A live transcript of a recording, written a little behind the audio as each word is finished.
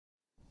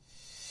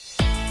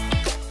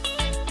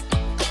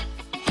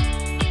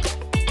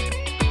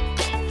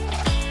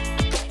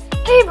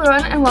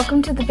everyone, and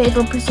welcome to the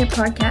Faithful Pursuit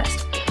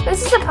Podcast.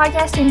 This is a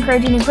podcast to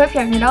encourage and equip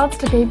young adults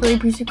to faithfully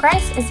pursue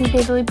Christ as He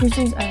faithfully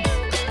pursues us.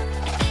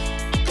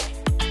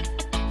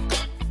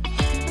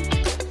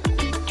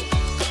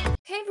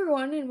 Hey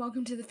everyone, and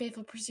welcome to the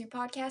Faithful Pursuit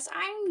Podcast.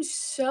 I'm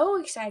so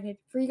excited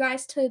for you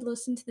guys to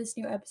listen to this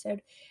new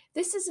episode.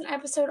 This is an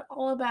episode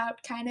all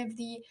about kind of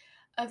the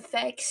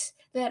effects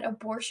that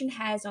abortion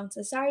has on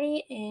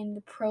society and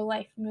the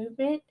pro-life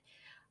movement.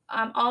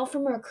 All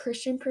from a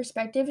Christian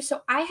perspective. So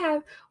I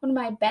have one of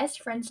my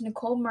best friends,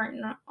 Nicole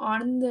Martin,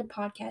 on the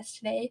podcast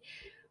today.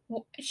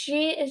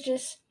 She is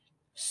just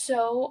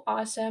so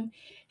awesome.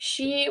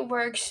 She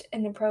works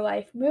in the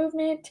pro-life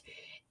movement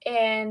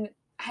and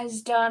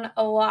has done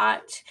a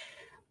lot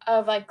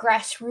of like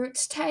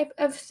grassroots type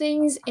of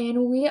things.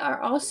 And we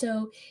are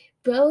also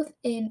both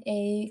in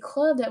a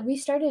club that we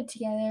started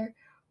together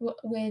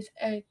with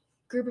a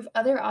group of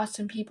other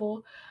awesome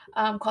people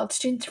called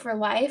Students for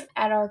Life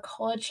at our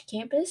college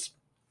campus,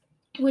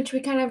 which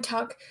we kind of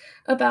talk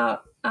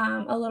about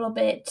a little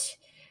bit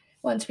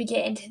once we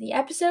get into the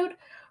episode.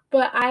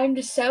 But I'm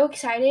just so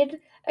excited.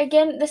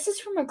 Again, this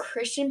is from a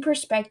Christian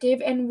perspective,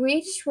 and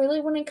we just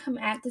really want to come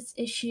at this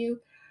issue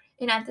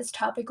and at this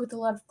topic with a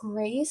lot of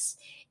grace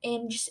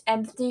and just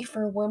empathy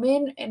for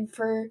women and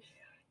for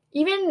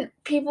even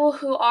people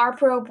who are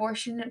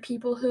pro-abortion and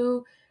people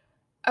who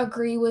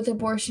agree with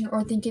abortion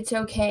or think it's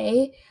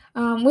okay.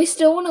 We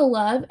still want to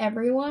love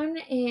everyone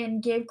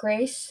and give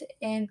grace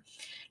and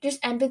just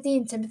empathy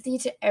and sympathy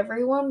to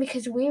everyone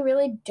because we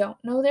really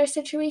don't know their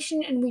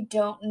situation and we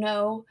don't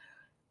know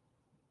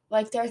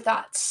like their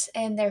thoughts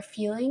and their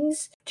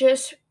feelings.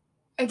 Just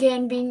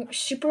again being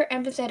super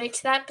empathetic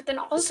to that, but then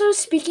also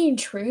speaking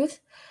truth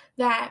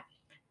that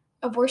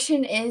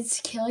abortion is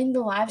killing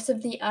the lives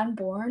of the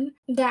unborn,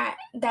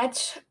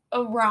 that's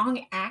a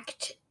wrong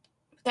act,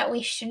 that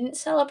we shouldn't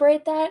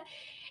celebrate that,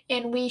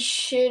 and we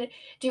should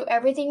do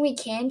everything we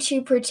can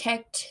to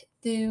protect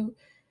the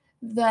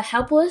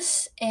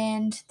helpless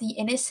and the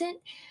innocent.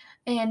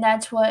 And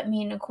that's what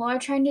me and Nicole are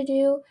trying to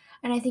do,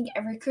 and I think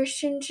every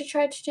Christian should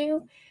try to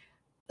do.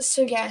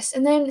 So yes,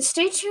 and then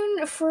stay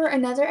tuned for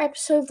another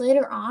episode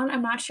later on.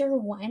 I'm not sure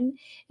when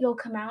it'll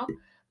come out,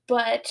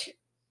 but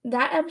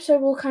that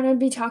episode will kind of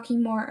be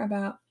talking more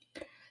about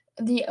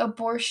the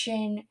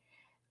abortion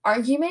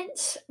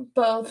arguments,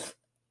 both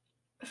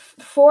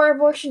for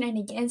abortion and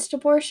against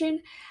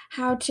abortion,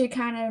 how to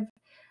kind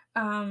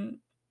of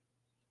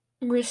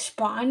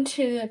respond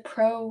to the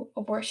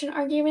pro-abortion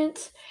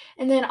arguments,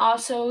 and then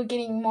also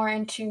getting more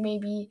into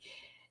maybe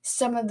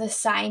some of the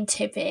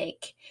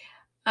scientific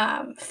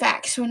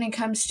facts when it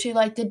comes to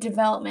like the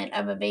development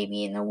of a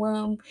baby in the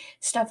womb,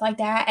 stuff like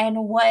that,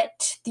 and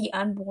what the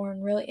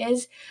unborn really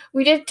is.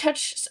 We did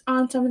touch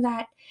on some of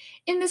that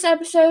in this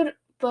episode,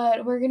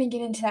 but we're going to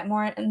get into that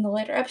more in the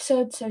later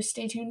episode, so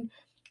stay tuned.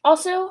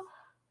 Also,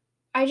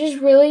 I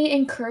just really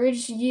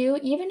encourage you,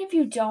 even if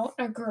you don't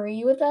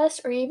agree with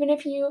us, or even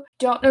if you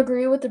don't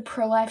agree with the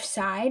pro-life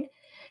side,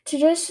 to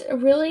just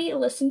really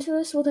listen to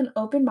this with an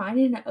open mind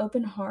and an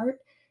open heart.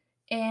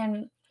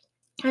 And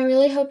I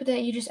really hope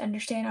that you just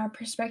understand our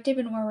perspective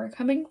and where we're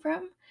coming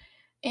from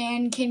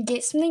and can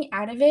get something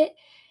out of it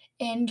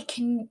and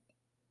can,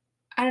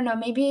 I don't know,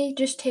 maybe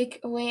just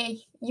take away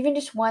even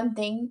just one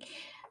thing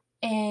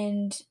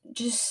and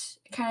just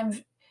kind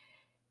of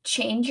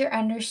change your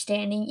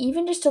understanding,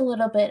 even just a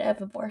little bit,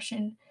 of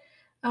abortion.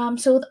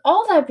 So with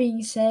all that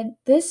being said,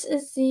 this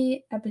is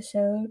the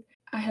episode.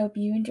 I hope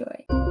you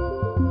enjoy.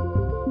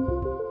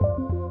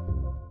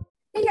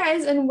 Hey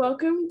guys, and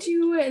welcome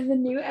to the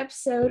new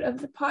episode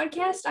of the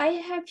podcast. I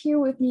have here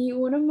with me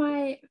one of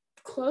my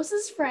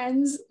closest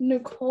friends,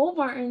 Nicole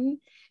Martin.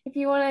 If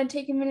you want to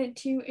take a minute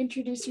to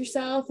introduce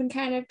yourself and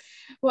kind of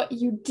what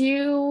you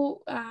do,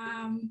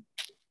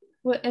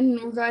 what in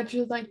regard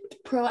to like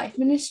pro-life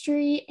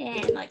ministry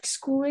and like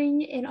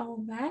schooling and all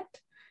of that.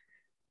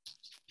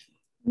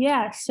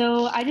 Yeah,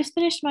 so I just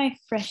finished my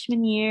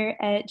freshman year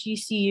at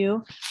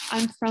GCU.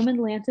 I'm from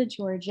Atlanta,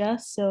 Georgia,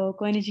 so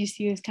going to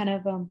GCU is kind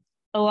of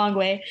a long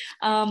way.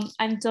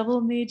 I'm double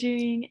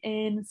majoring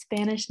in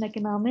Spanish and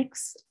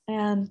economics,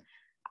 and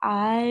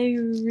I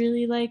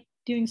really like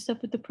doing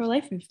stuff with the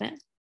pro-life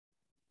movement.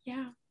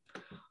 Yeah,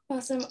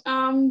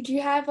 awesome. Do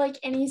you have like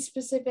any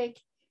specific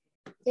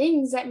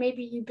things that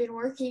maybe you've been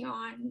working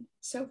on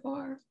so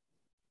far?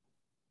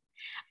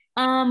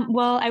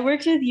 Well, I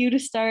worked with you to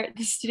start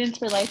the Students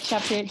for Life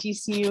chapter at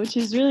GCU, which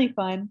is really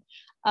fun.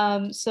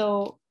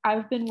 So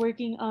I've been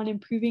working on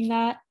improving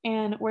that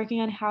and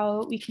working on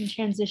how we can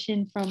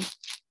transition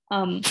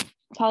from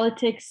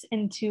politics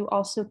into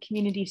also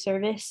community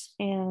service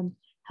and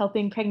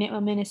helping pregnant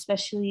women,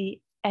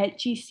 especially at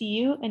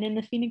GCU and in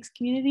the Phoenix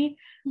community.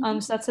 So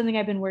that's something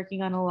I've been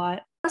working on a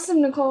lot.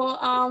 Awesome, Nicole.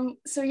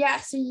 So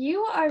you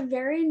are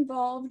very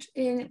involved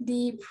in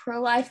the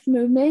pro-life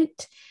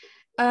movement.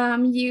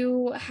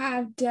 You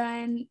have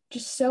done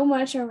just so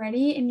much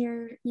already, and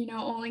you're,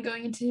 only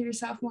going into your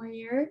sophomore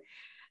year.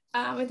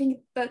 I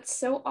think that's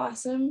so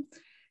awesome.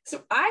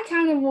 So I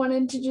kind of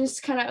wanted to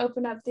just kind of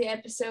open up the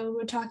episode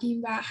with talking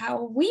about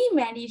how we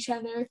met each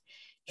other,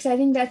 because I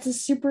think that's a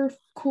super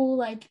cool,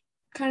 like,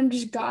 kind of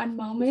just God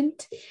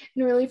moment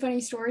and a really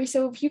funny story.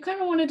 So if you kind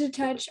of wanted to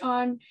touch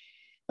on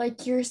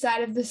like your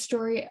side of the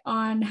story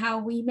on how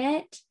we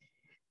met,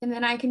 and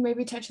then I can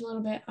maybe touch a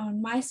little bit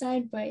on my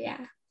side, but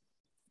yeah.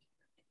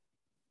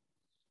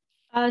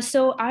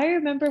 So I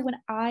remember when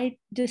I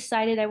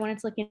decided I wanted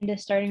to look into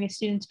starting a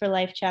Students for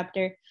Life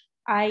chapter,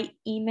 I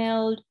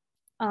emailed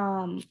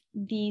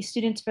the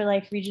Students for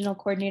Life regional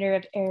coordinator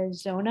of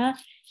Arizona.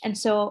 And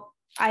so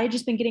I had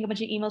just been getting a bunch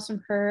of emails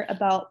from her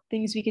about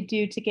things we could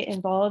do to get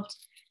involved.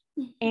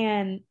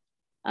 And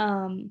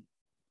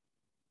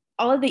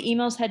all of the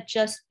emails had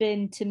just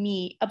been to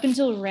me up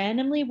until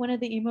randomly one of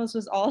the emails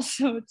was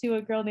also to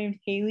a girl named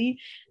Haley.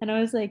 And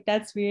I was like,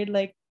 that's weird.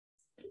 Like,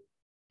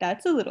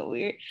 that's a little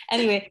weird.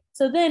 Anyway,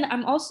 so then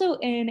I'm also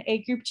in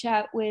a group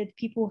chat with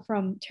people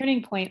from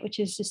Turning Point, which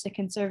is just a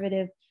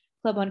conservative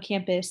club on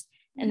campus.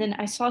 And then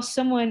I saw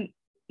someone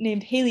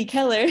named Haley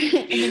Keller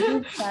in the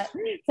group chat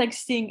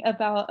texting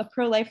about a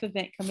pro-life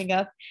event coming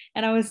up.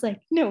 And I was like,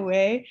 no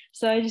way.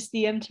 So I just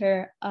DM'd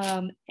her.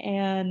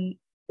 And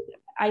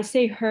I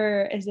say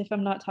her as if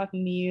I'm not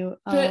talking to you.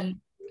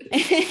 And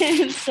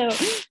so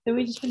then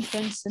we've just been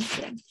friends since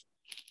then.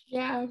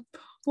 Yeah.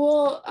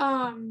 Well,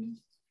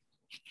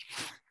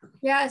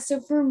 yeah, so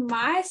for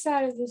my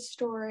side of the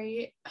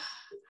story,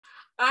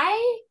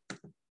 I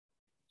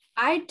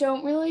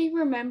don't really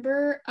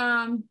remember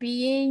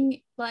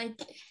being like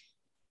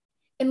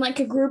in like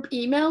a group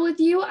email with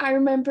you. I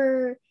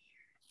remember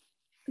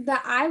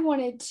that I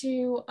wanted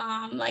to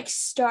like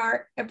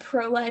start a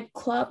pro-life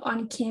club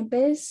on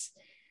campus,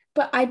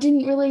 but I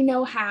didn't really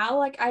know how.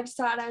 Like I just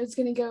thought I was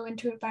gonna go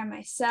into it by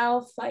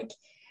myself. Like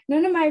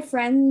none of my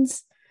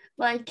friends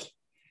like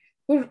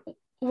were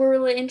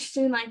really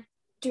interested in like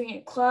doing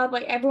a club.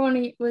 Like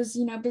everyone was,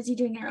 you know, busy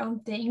doing their own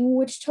thing,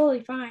 which is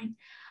totally fine.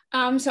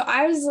 So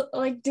I was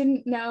like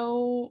didn't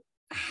know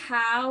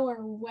how or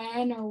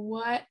when or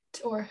what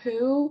or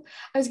who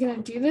I was gonna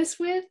do this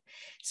with.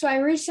 So I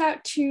reached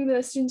out to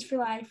the Students for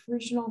Life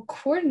regional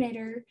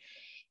coordinator,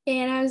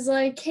 and I was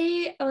like,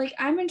 hey, like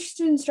I'm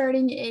interested in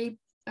starting a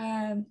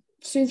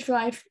Students for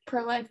Life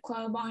pro-life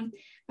club on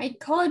my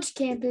college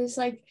campus.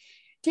 Like,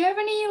 do you have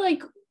any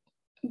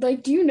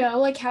like do you know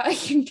like how I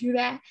can do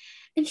that?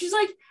 And she's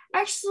like,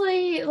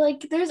 actually,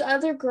 like there's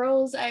other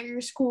girls at your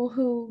school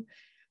who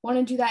want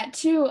to do that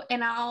too,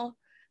 and I'll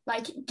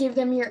like give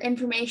them your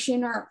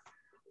information, or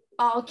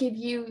I'll give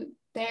you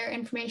their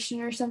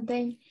information or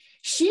something.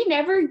 She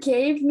never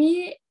gave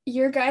me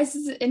your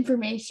guys'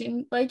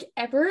 information like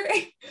ever,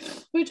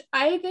 which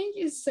I think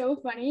is so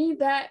funny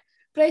that,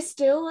 but I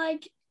still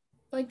like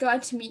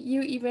got to meet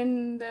you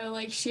even though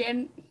like she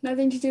had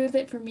nothing to do with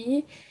it for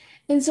me.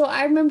 And so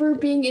I remember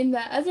being in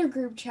the other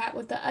group chat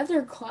with the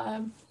other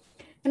club,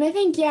 and I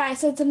think, yeah, I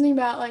said something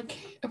about like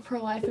a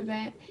pro-life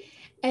event,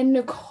 and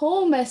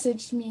Nicole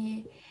messaged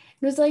me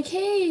and was like,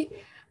 hey,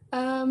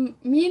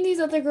 me and these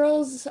other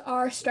girls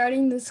are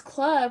starting this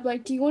club.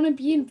 Like, do you want to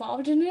be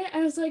involved in it? I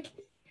was like,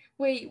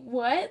 wait,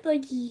 what?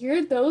 Like,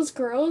 you're those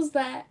girls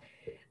that,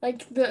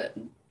 like,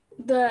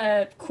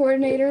 the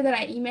coordinator that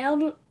I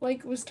emailed,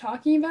 like, was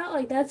talking about?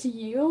 Like, that's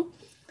you?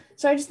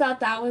 So I just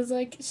thought that was,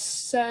 like,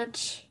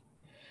 such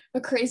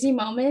a crazy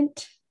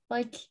moment.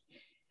 Like,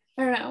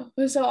 I don't know.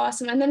 It was so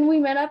awesome. And then we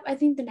met up, I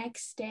think, the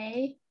next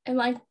day and,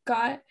 like,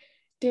 got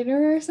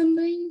dinner or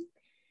something.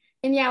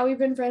 And yeah, we've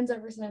been friends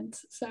ever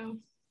since. So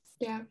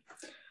yeah.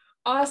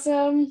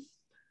 Awesome.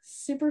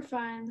 Super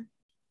fun.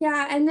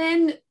 Yeah. And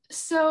then,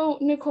 so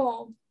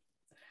Nicole,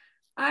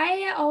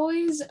 I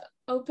always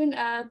open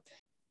up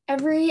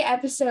every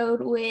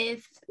episode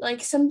with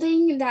like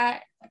something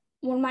that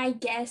one of my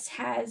guests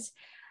has,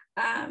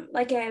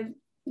 like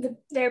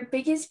their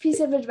biggest piece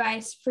of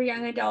advice for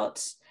young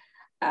adults,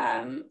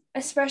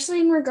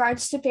 especially in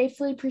regards to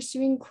faithfully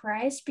pursuing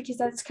Christ, because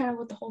that's kind of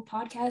what the whole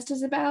podcast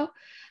is about.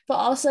 But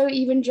also,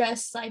 even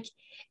just like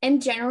in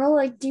general,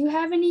 like, do you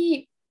have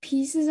any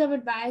pieces of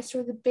advice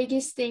or the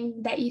biggest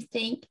thing that you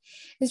think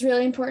is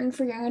really important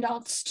for young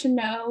adults to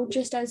know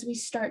just as we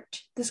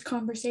start this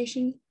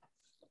conversation?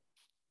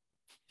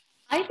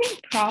 I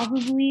think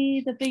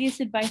probably the biggest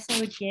advice I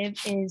would give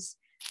is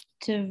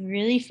to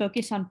really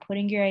focus on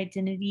putting your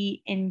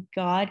identity in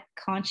God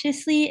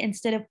consciously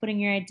instead of putting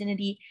your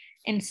identity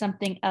in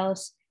something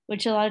else,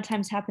 which a lot of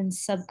times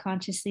happens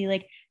subconsciously.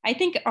 Like, I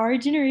think our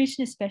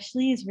generation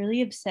especially is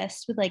really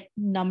obsessed with like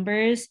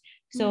numbers.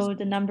 So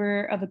the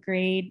number of a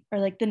grade, or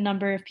like the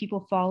number of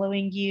people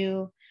following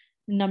you,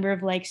 the number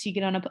of likes you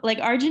get on a, like,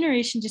 our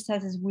generation just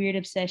has this weird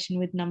obsession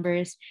with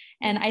numbers.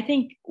 And I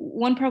think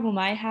one problem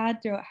I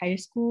had throughout high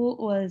school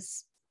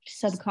was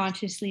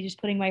subconsciously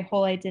just putting my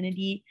whole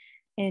identity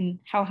in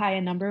how high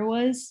a number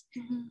was.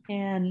 Mm-hmm.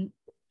 And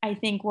I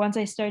think once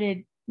I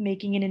started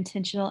making an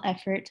intentional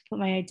effort to put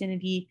my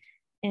identity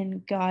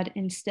in God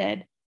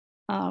instead,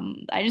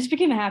 I just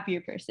became a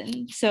happier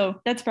person. So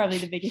that's probably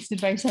the biggest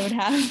advice I would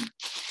have.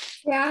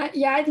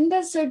 Yeah, I think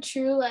that's so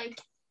true.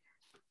 Like,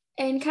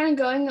 and kind of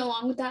going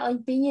along with that,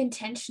 like being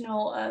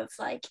intentional of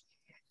like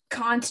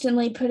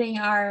constantly putting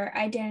our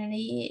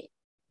identity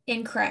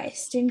in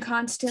Christ and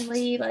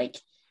constantly like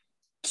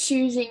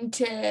choosing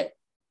to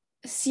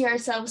see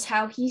ourselves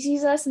how he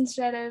sees us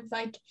instead of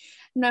like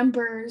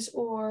numbers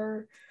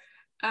or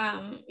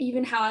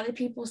even how other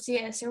people see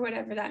us or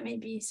whatever that may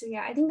be. So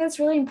yeah, I think that's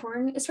really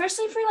important,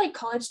 especially for like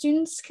college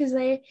students, because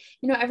they,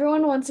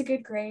 everyone wants a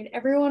good grade.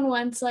 Everyone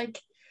wants like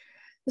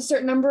a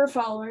certain number of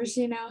followers,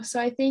 So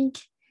I think,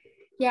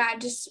 yeah,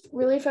 just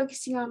really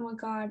focusing on what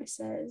God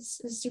says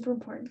is super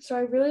important. So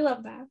I really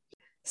love that.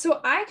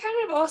 So I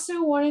kind of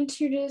also wanted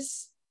to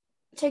just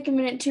take a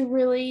minute to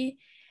really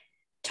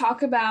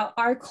talk about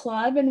our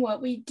club and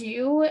what we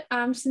do.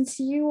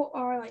 Since you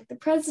are like the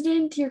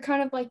president, you're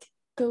kind of like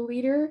the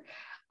leader.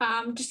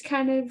 Just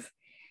kind of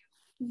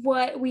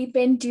what we've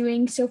been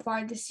doing so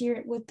far this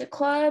year with the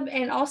club,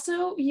 and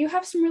also you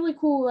have some really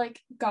cool like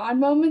God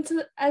moments,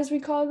 as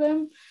we call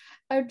them,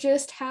 of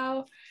just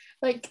how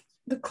like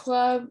the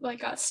club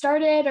like got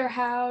started, or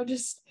how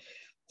just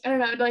I don't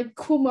know, like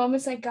cool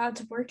moments like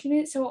God's work in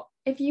it. So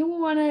if you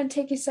want to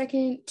take a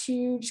second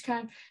to just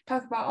kind of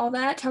talk about all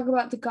that, talk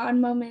about the God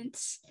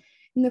moments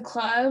in the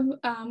club,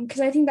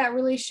 because I think that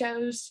really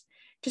shows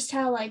just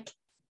how like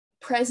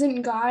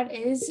present God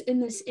is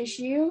in this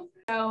issue.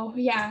 So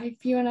yeah,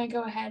 if you want to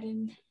go ahead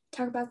and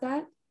talk about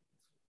that.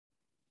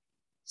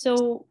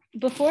 So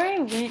before I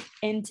went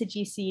into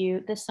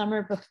GCU the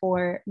summer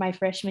before my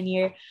freshman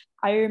year,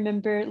 I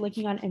remember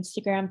looking on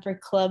Instagram for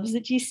clubs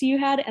that GCU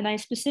had, and I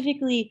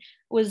specifically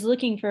was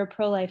looking for a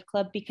pro-life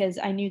club because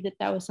I knew that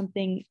that was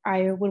something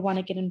I would want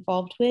to get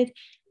involved with,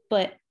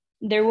 but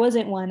there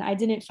wasn't one. I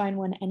didn't find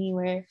one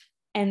anywhere.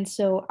 And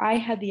so I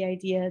had the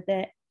idea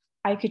that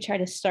I could try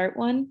to start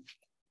one,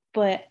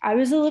 but I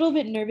was a little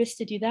bit nervous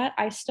to do that.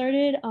 I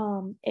started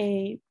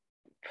a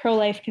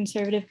pro-life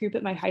conservative group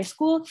at my high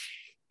school,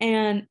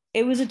 and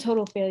it was a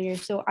total failure.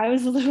 So I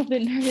was a little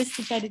bit nervous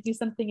to try to do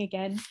something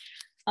again.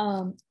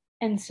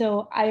 And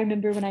so I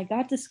remember when I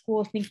got to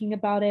school thinking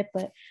about it,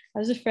 but I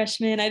was a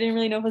freshman. I didn't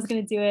really know if I was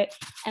going to do it.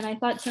 And I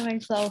thought to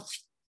myself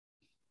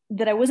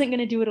that I wasn't going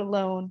to do it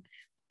alone,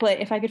 but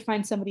if I could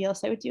find somebody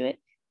else, I would do it.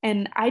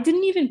 And I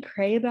didn't even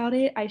pray about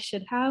it. I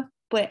should have,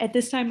 but at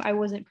this time I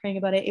wasn't praying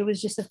about it. It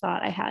was just a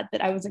thought I had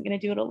that I wasn't going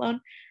to do it alone.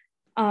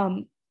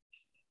 And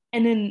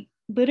then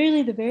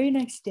literally the very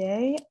next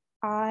day,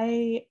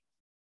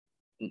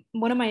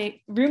 one of my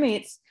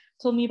roommates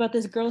told me about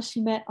this girl she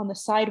met on the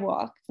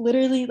sidewalk.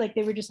 Literally, like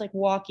they were just like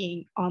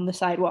walking on the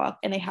sidewalk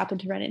and they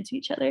happened to run into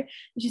each other.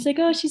 And she's like,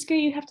 "Oh, she's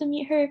great. You have to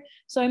meet her."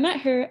 So I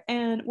met her.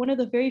 And one of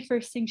the very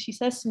first things she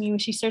says to me when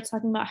she starts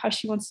talking about how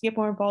she wants to get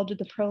more involved with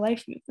the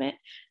pro-life movement.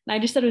 And I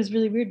just thought it was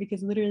really weird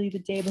because literally the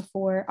day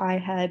before I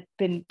had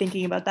been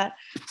thinking about that.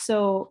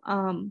 So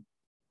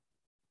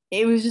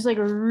it was just like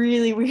a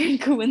really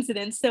weird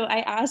coincidence. So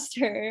I asked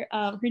her,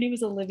 her name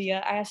was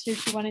Olivia. I asked her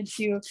if she wanted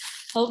to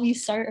help me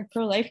start a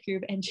pro-life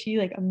group, and she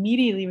like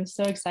immediately was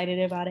so excited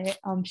about it.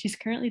 She's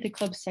currently the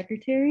club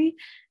secretary,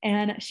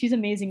 and she's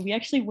amazing. We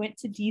actually went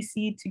to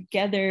DC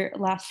together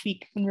last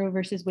week when Roe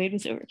versus Wade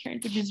was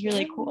overturned, which is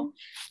really cool.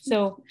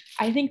 So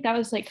I think that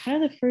was like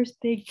kind of the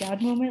first big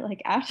God moment.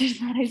 Like after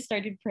that, I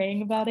started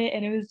praying about it,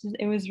 and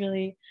it was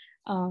really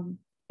a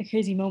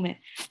crazy moment.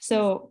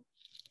 So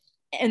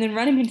and then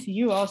running into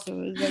you also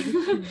was like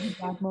a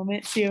bad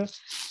moment too.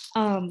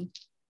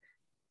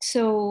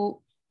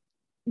 So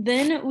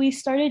then we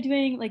started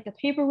doing like the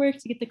paperwork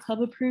to get the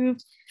club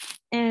approved,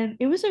 and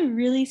it was a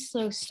really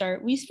slow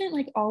start. We spent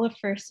like all of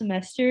first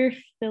semester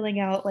filling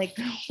out like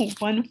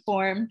one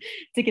form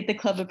to get the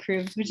club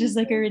approved, which is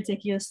like a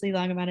ridiculously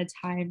long amount of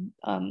time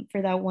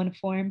for that one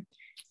form.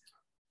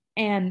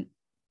 And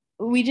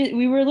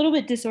we were a little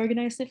bit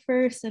disorganized at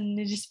first, and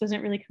it just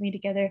wasn't really coming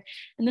together.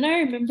 And then I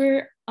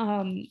remember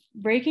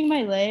breaking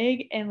my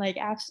leg and like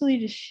absolutely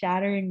just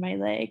shattering my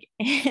leg,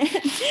 and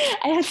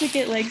I had to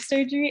get leg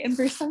surgery. And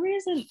for some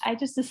reason I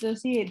just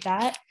associate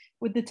that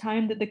with the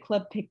time that the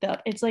club picked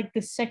up. It's like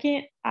the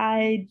second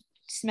I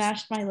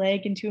smashed my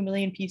leg into a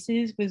million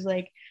pieces was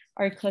like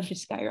our club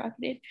just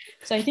skyrocketed.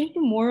 So I think the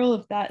moral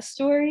of that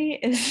story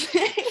is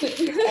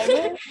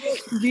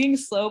being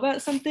slow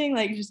about something,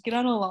 like just get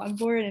on a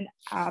longboard and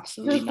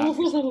absolutely knock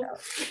yourself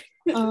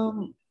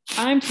out.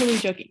 I'm totally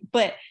joking,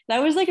 but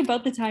that was like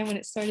about the time when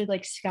it started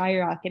like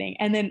skyrocketing.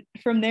 And then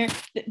from there,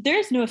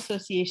 there's no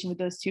association with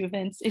those two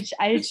events. It's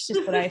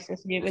just what I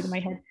associate with in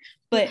my head.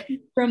 But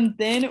from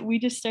then, we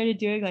just started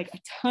doing like a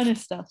ton of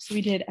stuff. So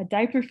we did a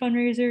diaper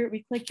fundraiser.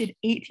 We collected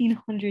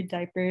 1,800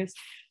 diapers.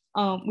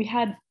 We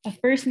had a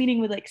first meeting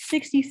with like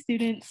 60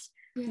 students.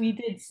 Yeah. We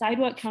did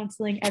sidewalk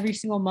counseling every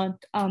single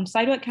month.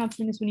 Sidewalk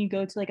counseling is when you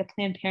go to like a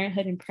Planned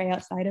Parenthood and pray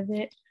outside of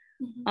it.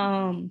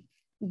 Mm-hmm.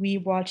 We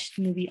watched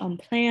the movie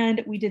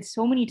Unplanned. We did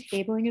so many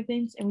tabling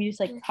events, and we just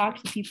like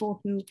talked to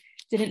people who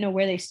didn't know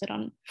where they stood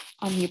on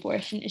the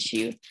abortion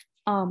issue.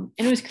 And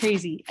it was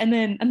crazy. And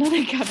then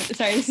another God,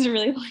 sorry, this is a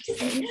really long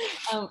story.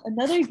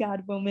 Another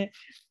God moment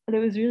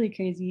that was really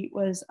crazy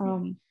was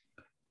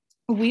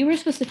we were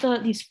supposed to fill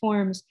out these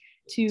forms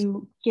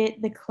to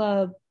get the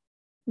club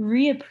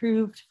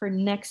reapproved for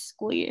next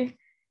school year.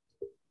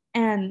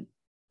 And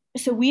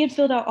so we had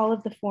filled out all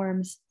of the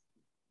forms,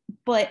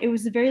 but it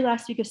was the very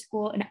last week of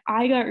school and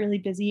I got really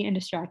busy and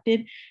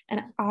distracted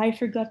and I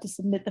forgot to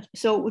submit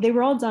so they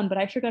were all done, but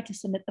I forgot to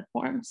submit the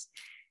forms.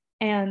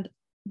 And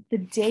the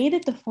day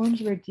that the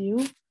forms were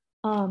due,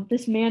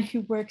 this man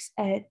who works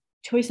at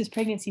Choices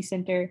Pregnancy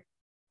Center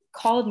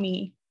called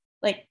me,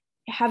 like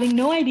having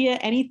no idea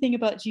anything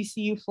about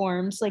GCU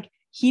forms. Like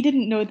he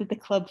didn't know that the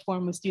club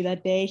form was due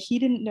that day. He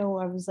didn't know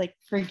I was like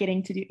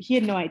forgetting to do, he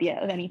had no idea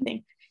of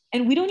anything.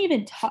 And we don't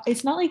even talk,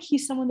 it's not like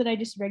he's someone that I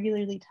just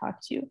regularly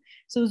talk to.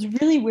 So it was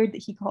really weird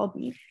that he called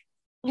me.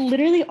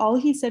 Literally all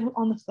he said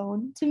on the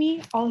phone to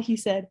me, all he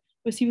said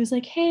was he was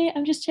like, hey,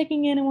 I'm just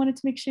checking in. I wanted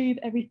to make sure you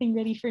have everything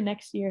ready for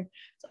next year.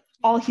 So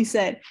all he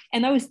said.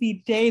 And that was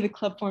the day the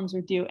club forms were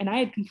due. And I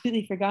had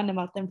completely forgotten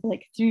about them for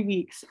like 3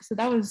 weeks. So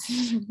that was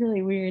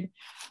really weird.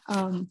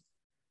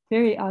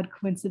 Very odd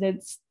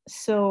coincidence.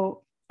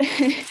 So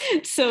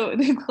so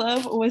the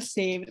club was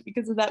saved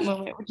because of that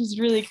moment, which is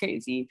really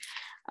crazy.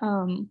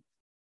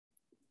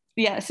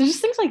 Yeah, so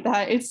just things like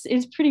that.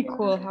 It's pretty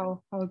cool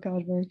how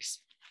God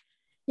works.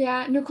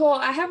 Yeah, Nicole,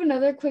 I have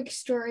another quick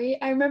story.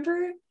 I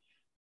remember,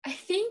 I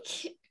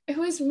think it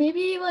was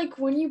maybe like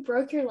when you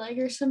broke your leg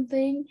or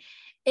something,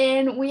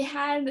 and we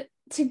had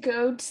to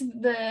go to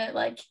the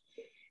like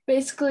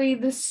basically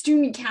the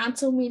student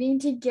council meeting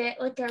to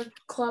get like our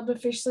club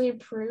officially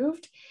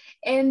approved,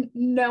 and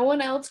no one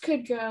else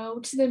could go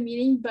to the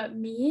meeting but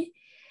me.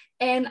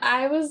 And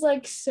I was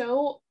like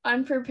so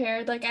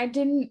unprepared. Like I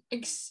didn't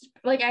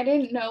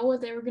know what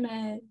they were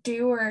gonna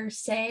do or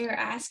say or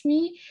ask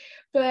me.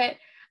 But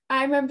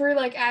I remember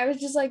like I was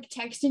just like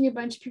texting a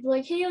bunch of people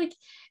like, hey, like,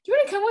 do you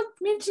want to come with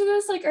me to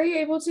this? Like, are you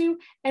able to?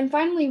 And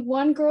finally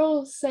one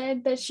girl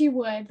said that she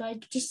would,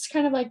 like just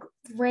kind of like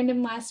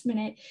random last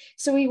minute.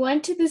 So we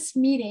went to this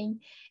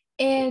meeting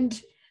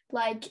and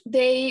like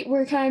they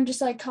were kind of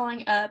just like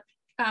calling up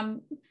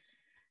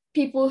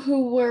people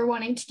who were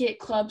wanting to get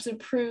clubs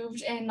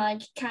approved and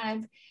like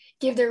kind of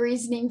give their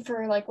reasoning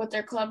for like what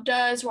their club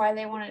does, why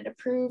they want it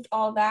approved,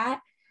 all that.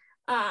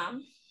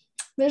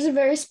 There's a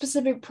very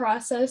specific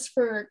process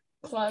for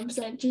clubs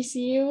at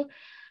GCU,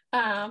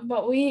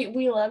 but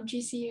we love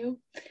GCU.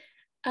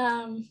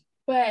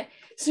 But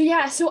so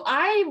yeah, so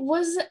I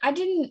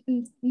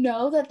didn't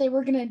know that they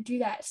were gonna do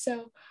that.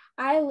 So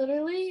I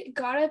literally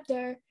got up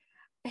there,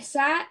 I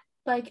sat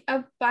like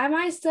up by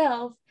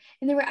myself,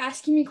 and they were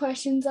asking me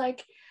questions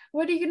like,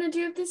 what are you gonna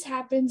do if this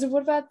happens? And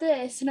what about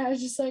this? And I was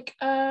just like,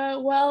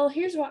 well,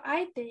 here's what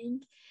I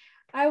think.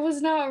 I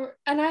was not,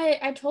 and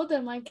I told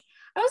them like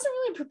I wasn't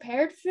really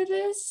prepared for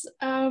this.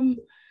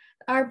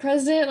 Our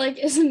president like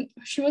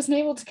she wasn't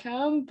able to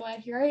come, but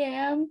here I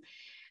am.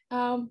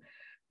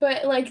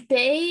 But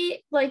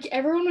like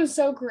everyone was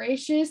so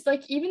gracious.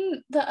 Like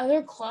even the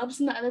other clubs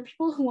and the other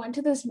people who went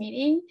to this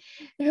meeting,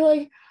 they're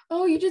like,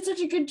 oh, you did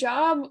such a good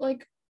job,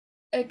 like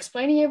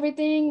explaining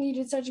everything. You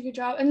did such a good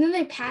job. And then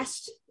they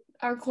passed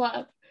our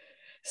club.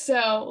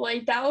 So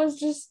like that was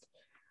just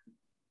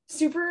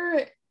super,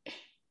 it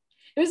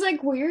was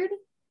like weird,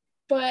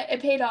 but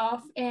it paid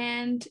off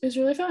and it was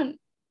really fun.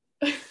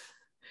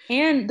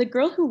 And the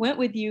girl who went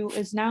with you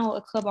is now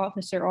a club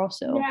officer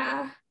also.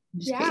 Yeah.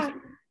 Yeah.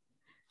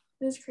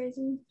 It was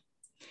crazy.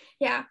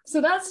 Yeah. So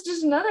that's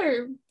just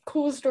another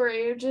cool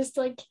story of just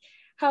like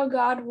how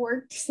God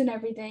works and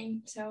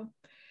everything. So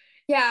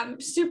yeah,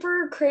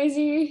 super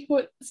crazy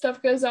what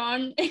stuff goes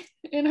on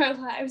in our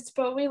lives,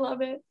 but we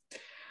love it.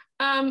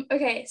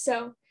 Okay,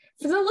 so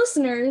for the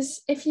listeners,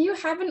 if you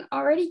haven't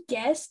already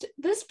guessed,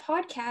 this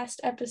podcast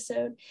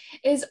episode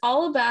is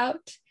all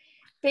about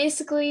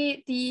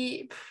basically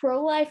the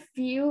pro-life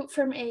view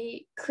from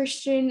a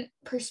Christian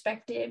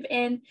perspective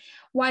and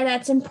why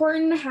that's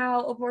important,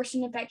 how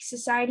abortion affects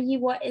society,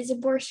 what is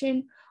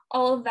abortion,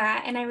 all of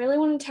that. And I really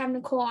wanted to have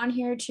Nicole on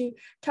here to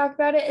talk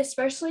about it,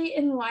 especially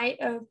in light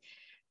of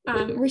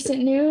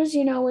recent news,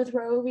 with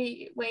Roe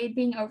v. Wade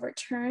being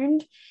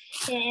overturned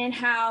and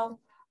how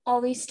all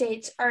these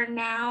states are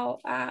now,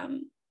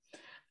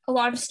 a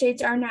lot of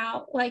states are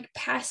now like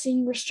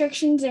passing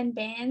restrictions and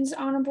bans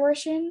on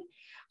abortion.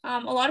 A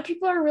lot of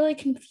people are really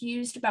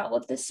confused about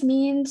what this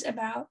means,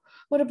 about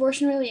what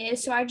abortion really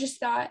is. So I just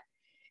thought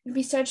it'd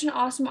be such an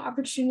awesome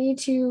opportunity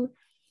to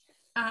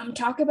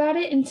talk about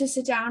it and to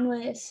sit down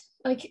with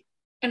like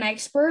an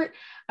expert.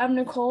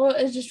 Nicole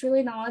is just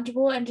really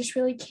knowledgeable and just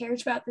really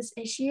cares about this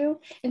issue,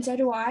 and so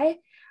do I.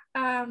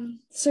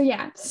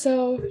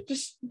 So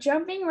just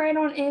jumping right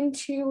on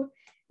into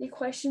the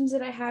questions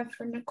that I have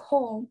for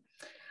Nicole.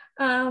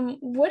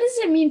 What does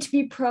it mean to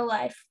be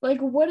pro-life? Like,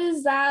 what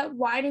is that?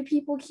 Why do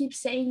people keep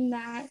saying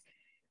that?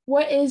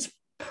 What is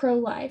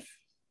pro-life?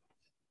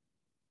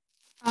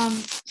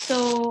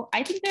 So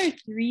I think there are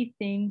 3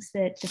 things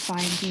that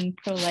define being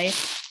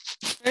pro-life.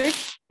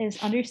 First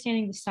is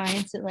understanding the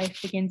science that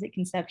life begins at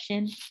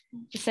conception.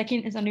 The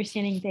second is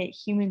understanding that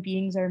human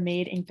beings are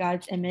made in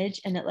God's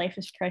image and that life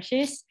is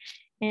precious.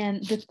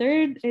 And the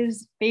third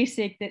is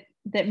basic,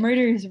 that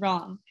murder is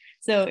wrong.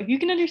 So if you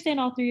can understand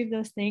all 3 of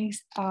those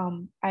things,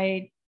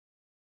 I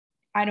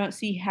don't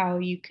see how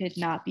you could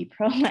not be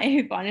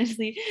pro-life,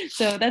 honestly.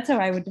 So that's how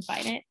I would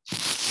define it.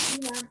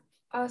 Yeah,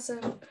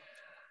 awesome.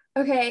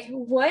 Okay,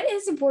 what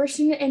is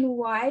abortion and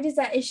why does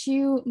that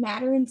issue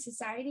matter in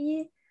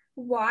society?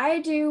 Why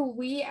do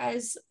we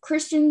as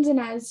Christians and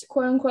as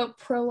quote unquote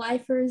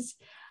pro-lifers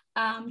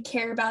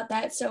care about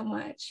that so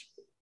much?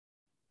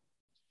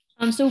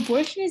 So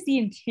abortion is the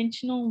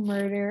intentional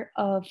murder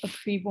of a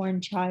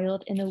preborn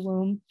child in the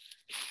womb.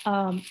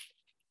 Um,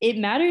 it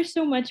matters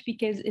so much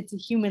because it's a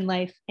human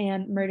life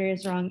and murder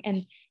is wrong.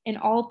 And in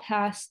all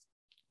past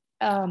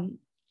um,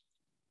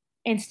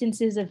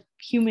 instances of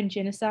human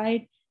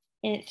genocide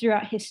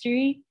throughout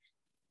history,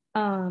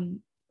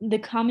 the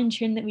common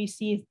trend that we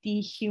see is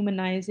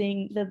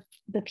dehumanizing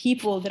the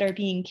people that are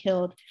being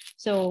killed.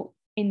 So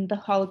in the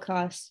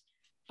Holocaust,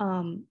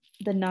 the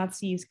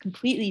Nazis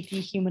completely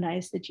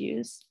dehumanized the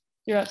Jews.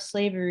 Throughout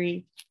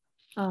slavery,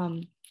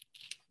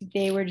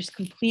 they were just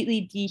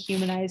completely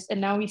dehumanized. And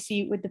now we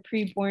see with the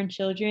preborn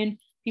children,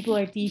 people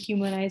are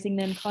dehumanizing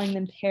them, calling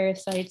them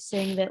parasites,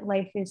 saying that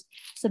life is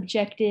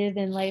subjective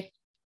and life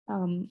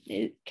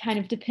it kind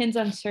of depends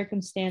on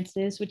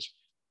circumstances, which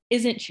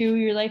isn't true.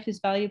 Your life is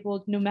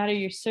valuable no matter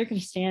your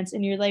circumstance,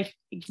 and your life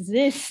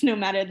exists no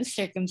matter the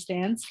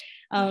circumstance.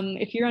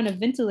 If you're on a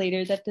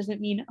ventilator, that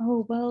doesn't mean,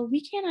 oh, well,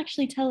 we can't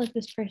actually tell if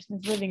this person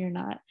is living or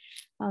not.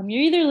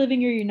 You're either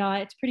living or you're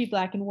not. It's pretty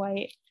black and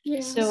white.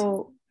 Yes.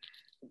 So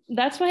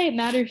that's why it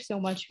matters so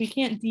much. We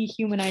can't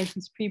dehumanize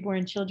these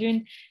preborn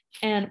children.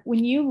 And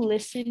when you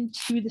listen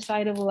to the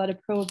side of a lot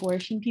of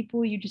pro-abortion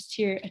people, you just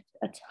hear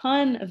a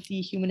ton of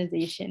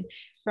dehumanization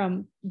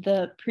from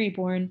the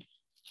preborn.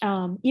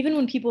 Even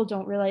when people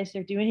don't realize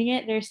they're doing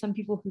it, there's some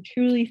people who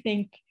truly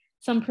think,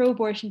 some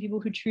pro-abortion people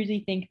who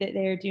truly think that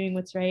they're doing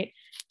what's right,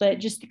 but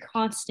just the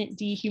constant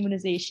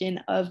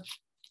dehumanization of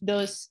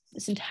this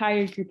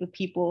entire group of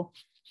people.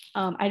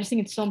 I just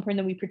think it's so important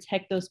that we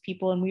protect those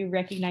people and we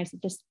recognize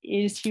that this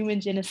is human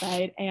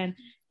genocide. And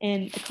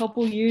in a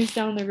couple years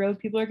down the road,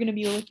 people are going to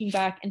be looking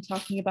back and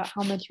talking about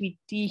how much we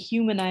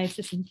dehumanize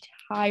this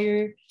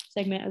entire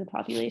segment of the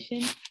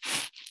population.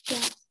 Yeah.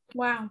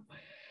 Wow.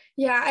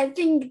 Yeah, I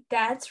think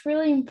that's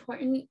really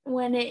important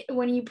when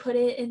you put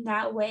it in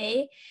that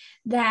way,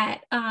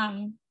 that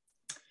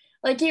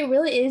like it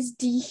really is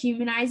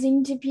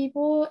dehumanizing to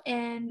people,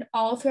 and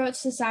all throughout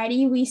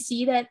society we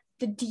see that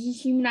the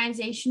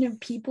dehumanization of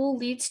people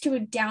leads to a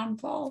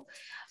downfall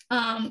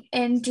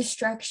and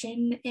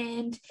destruction.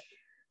 And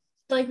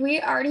like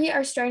we already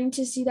are starting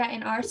to see that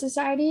in our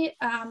society.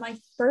 Like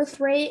birth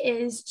rate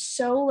is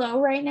so low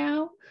right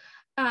now.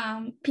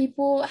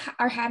 People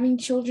are having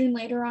children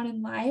later on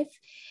in life.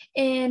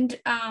 And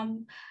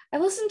I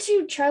listened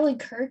to Charlie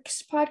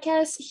Kirk's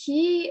podcast.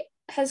 He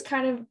has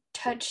kind of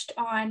touched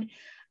on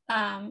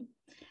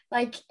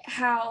like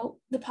how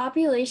the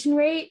population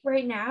rate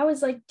right now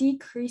is like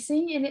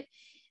decreasing, and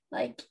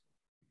like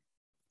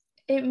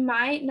it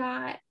might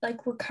not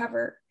like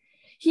recover.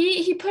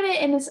 He put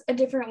it in a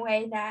different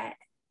way that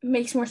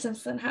makes more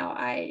sense than how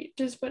I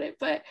just put it.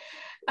 But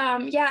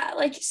yeah,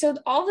 like so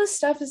all this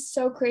stuff is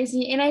so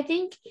crazy. And I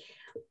think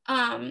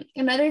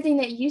another thing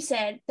that you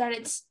said, that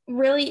it's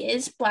really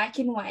is black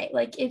and white,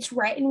 like it's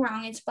right and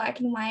wrong, it's black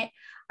and white.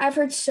 I've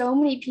heard so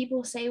many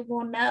people say,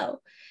 well,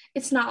 no,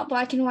 it's not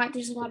black and white,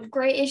 there's a lot of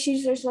gray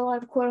issues, there's a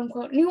lot of quote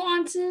unquote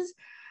nuances.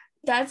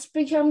 That's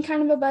become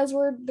kind of a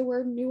buzzword, the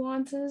word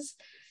nuances.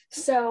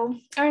 So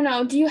I don't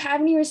know, do you have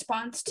any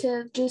response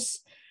to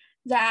just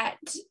that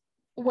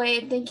way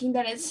of thinking,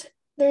 that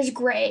there's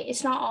gray,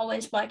 it's not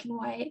always black and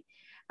white?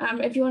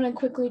 If you want to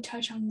quickly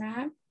touch on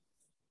that.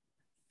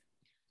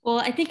 Well,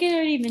 I think I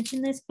already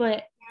mentioned this,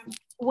 but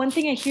one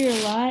thing I hear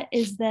a lot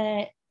is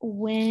that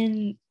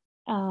when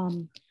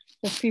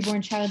the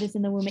preborn child is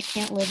in the womb, it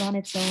can't live on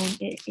its own.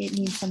 It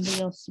needs somebody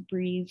else to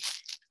breathe.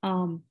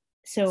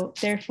 So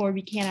therefore,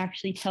 we can't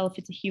actually tell if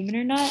it's a human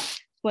or not.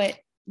 But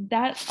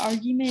that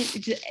argument,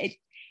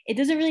 it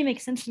doesn't really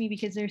make sense to me,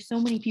 because there's so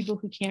many people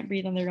who can't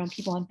breathe on their own.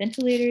 People on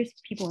ventilators,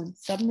 people in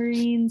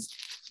submarines,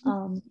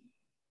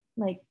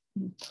 like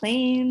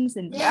planes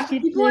and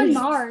people on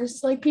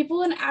Mars, like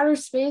people in outer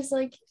space,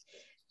 like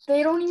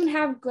they don't even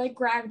have like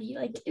gravity,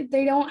 like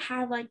they don't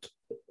have like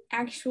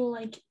actual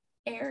like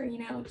air,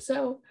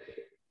 so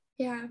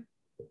yeah,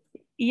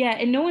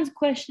 and no one's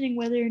questioning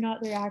whether or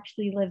not they're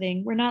actually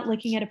living. We're not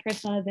looking at a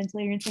person on a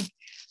ventilator and saying,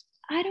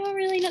 I don't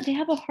really know, they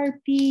have a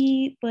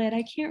heartbeat, but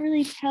I can't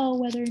really tell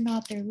whether or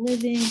not they're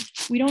living.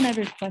 We don't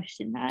ever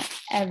question that,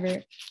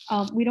 ever.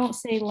 We don't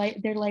say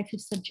their life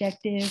is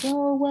subjective.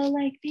 Oh, well,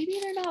 like maybe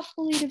they're not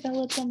fully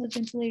developed on the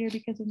ventilator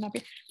because of not.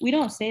 We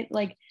don't say it.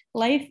 Like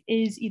life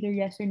is either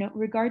yes or no,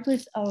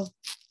 regardless of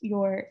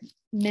your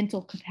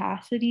mental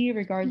capacity,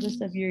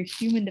 regardless of your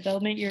human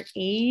development, your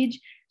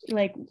age,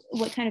 like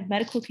what kind of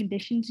medical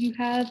conditions you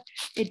have.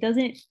 It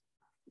doesn't,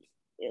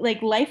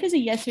 like life is a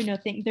yes or no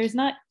thing. There's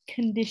not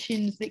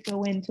conditions that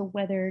go into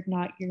whether or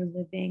not you're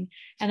living.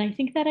 And I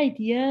think that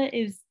idea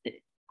is,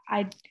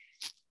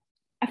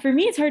 for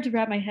me, it's hard to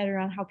wrap my head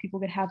around how people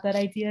could have that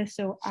idea.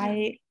 So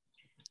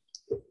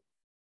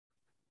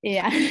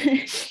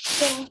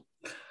so,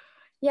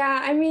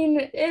 yeah, I mean,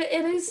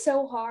 it is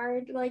so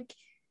hard. Like,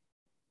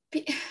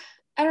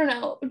 I don't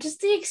know,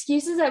 just the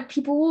excuses that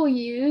people will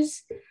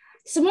use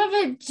some of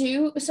it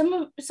do,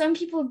 some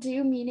people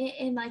do mean it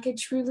in like a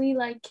truly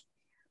like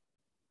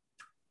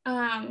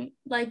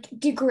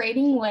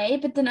degrading way,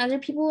 but then other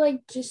people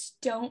like just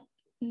don't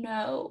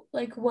know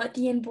like what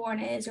the unborn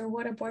is or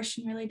what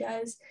abortion really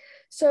does.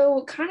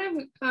 So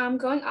kind of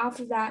going off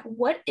of that,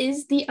 what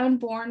is the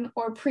unborn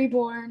or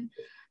preborn?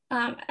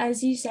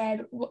 As you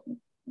said,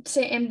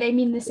 and they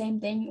mean the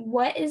same thing.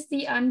 What is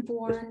the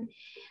unborn?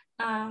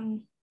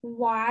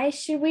 Why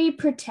should we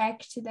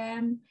protect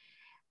them?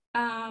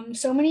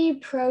 So many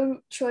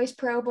pro-choice,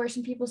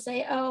 pro-abortion people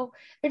say, oh,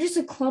 they're just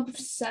a clump of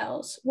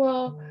cells.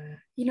 Well,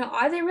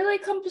 are they really a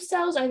clump of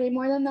cells? Are they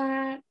more than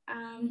that?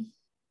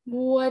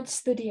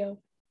 What's the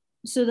deal?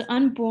 So the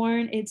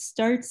unborn, it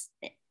starts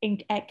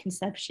at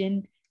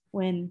conception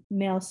when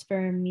male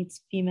sperm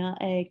meets female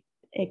egg.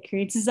 It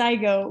creates a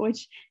zygote,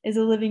 which is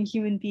a living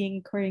human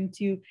being, according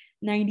to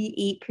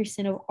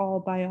 98% of all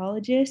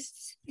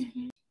biologists.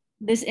 Mm-hmm.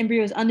 This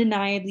embryo is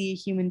undeniably a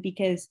human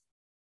because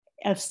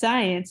of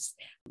science.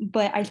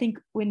 But I think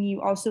when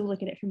you also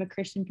look at it from a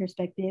Christian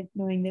perspective,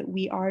 knowing that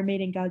we are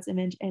made in God's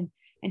image and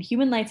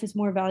human life is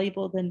more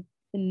valuable than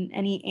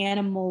any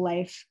animal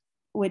life,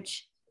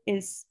 which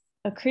is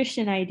a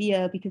Christian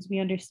idea, because we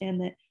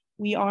understand that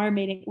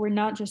we're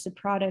not just a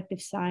product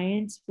of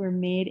science, we're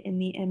made in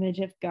the image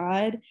of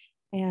God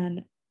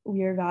and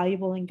we are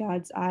valuable in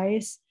God's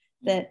eyes,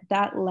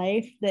 that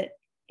life that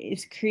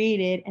is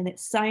created and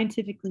that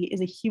scientifically is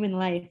a human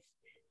life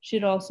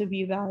should also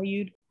be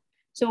valued.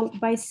 So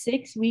by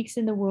 6 weeks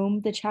in the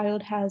womb, the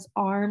child has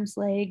arms,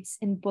 legs,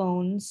 and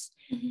bones.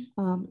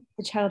 Mm-hmm.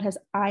 The child has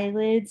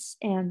eyelids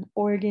and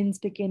organs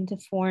begin to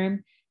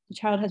form. The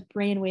child has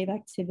brainwave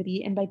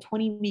activity. And by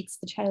 20 weeks,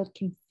 the child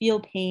can feel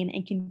pain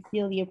and can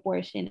feel the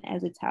abortion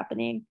as it's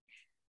happening.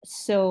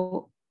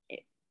 So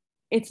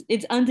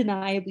it's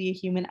undeniably a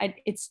human.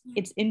 It's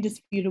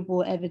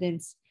indisputable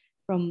evidence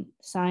from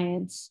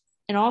science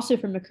and also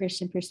from a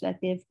Christian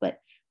perspective, but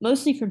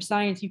mostly from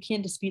science. You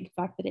can't dispute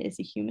the fact that it is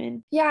a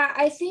human. Yeah,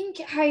 I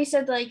think how you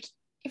said, like,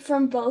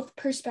 from both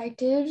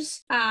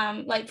perspectives,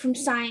 like from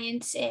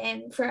science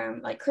and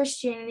from like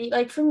Christianity,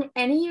 like from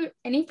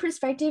any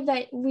perspective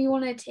that we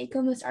want to take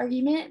on this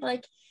argument,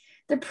 like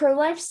the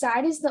pro-life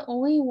side is the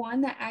only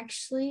one that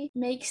actually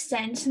makes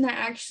sense and that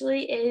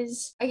actually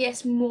is, I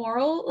guess,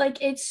 moral.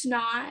 Like, it's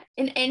not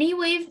in any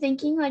way of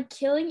thinking like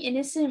killing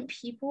innocent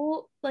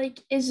people like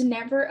is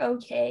never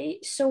okay.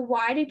 So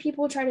why do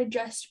people try to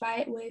justify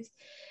it with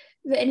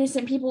the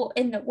innocent people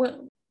in the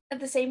womb? At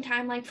the same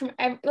time, like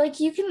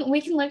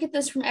we can look at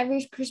this from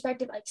every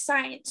perspective, like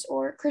science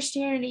or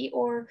Christianity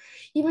or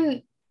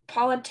even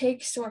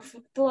politics or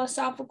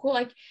philosophical,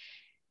 like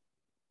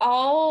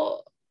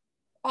all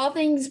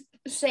things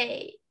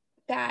say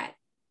that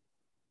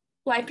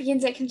life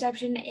begins at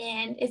conception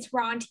and it's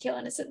wrong to kill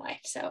innocent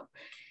life. So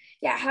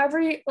yeah, however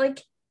you want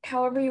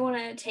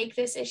to take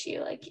this issue,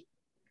 like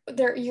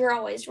you're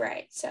always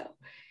right. So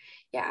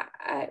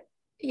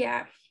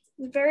yeah,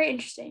 very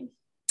interesting.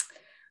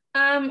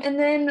 And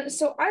then,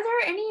 so are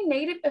there any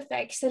negative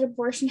effects that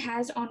abortion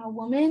has on a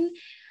woman?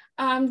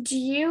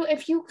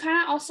 If you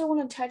kind of also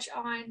want to touch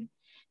on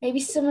maybe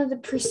some of the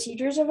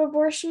procedures of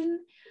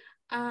abortion,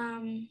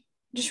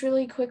 just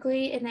really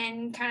quickly, and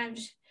then kind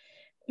of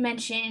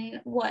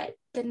mention what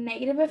the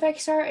negative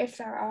effects are, if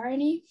there are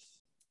any.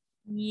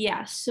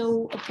 Yeah,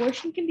 so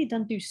abortion can be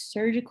done through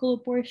surgical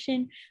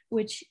abortion,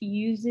 which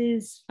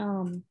uses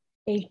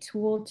a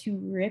tool to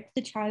rip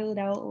the child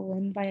out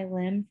limb by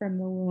limb from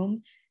the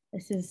womb.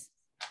 This is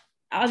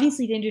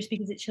obviously dangerous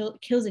because it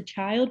kills a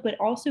child, but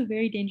also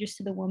very dangerous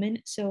to the woman.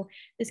 So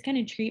this kind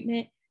of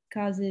treatment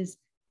causes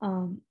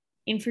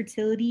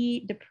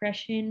infertility,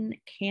 depression,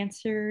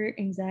 cancer,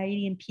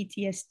 anxiety, and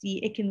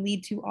PTSD. It can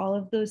lead to all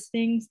of those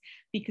things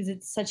because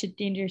it's such a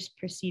dangerous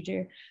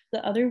procedure.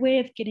 The other way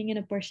of getting an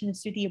abortion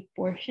is through the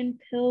abortion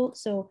pill.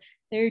 So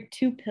there are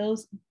two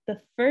pills. The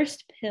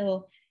first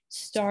pill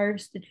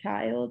starves the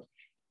child,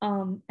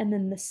 and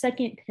then the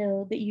second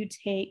pill that you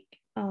take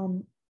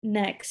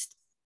next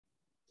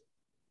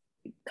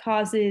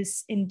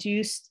causes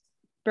induced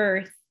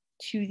birth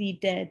to the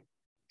dead,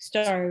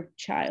 starved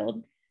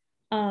child.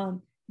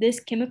 This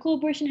chemical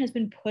abortion has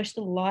been pushed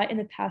a lot in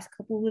the past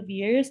couple of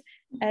years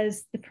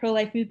as the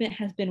pro-life movement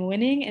has been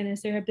winning and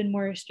as there have been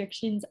more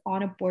restrictions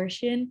on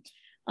abortion.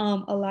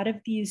 A lot of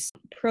these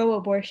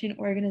pro-abortion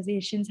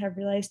organizations have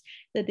realized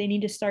that they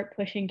need to start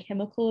pushing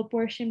chemical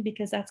abortion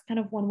because that's kind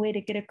of one way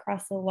to get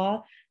across the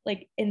law.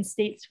 Like in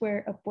states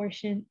where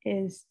abortion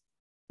is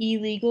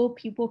illegal,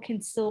 people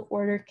can still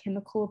order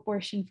chemical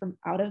abortion from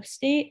out of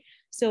state.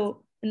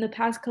 So in the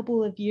past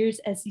couple of years,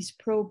 as these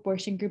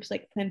pro-abortion groups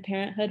like Planned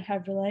Parenthood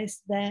have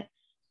realized that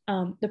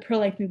the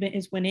pro-life movement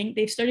is winning,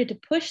 they've started to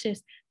push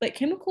this, but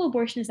chemical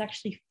abortion is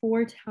actually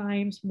 4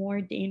 times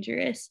more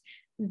dangerous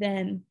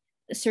than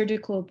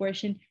surgical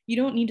abortion. You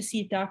don't need to see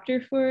a doctor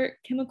for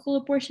chemical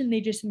abortion.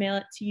 They just mail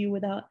it to you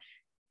without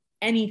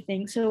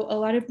anything. So a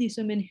lot of these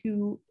women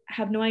who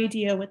have no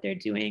idea what they're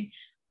doing,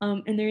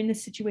 and they're in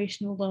this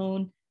situation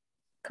alone,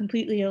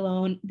 completely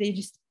alone, they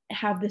just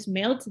have this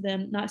mailed to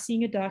them, not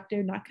seeing a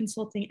doctor, not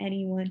consulting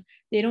anyone.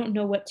 They don't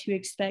know what to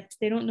expect.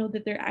 They don't know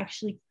that they're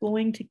actually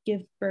going to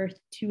give birth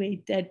to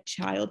a dead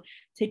child.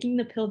 Taking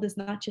the pill does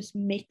not just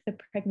make the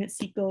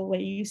pregnancy go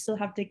away. You still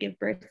have to give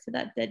birth to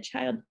that dead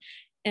child.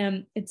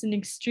 And it's an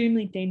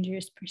extremely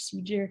dangerous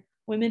procedure.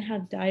 Women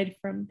have died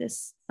from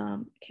this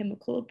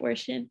chemical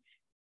abortion.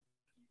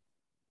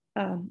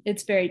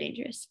 It's very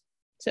dangerous.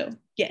 So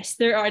yes,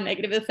 there are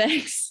negative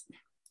effects.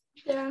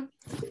 Yeah.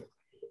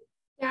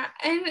 Yeah,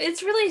 and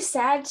it's really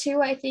sad too.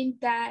 I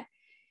think that,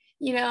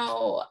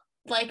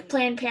 like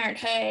Planned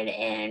Parenthood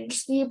and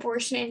just the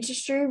abortion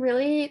industry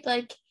really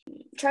like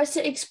tries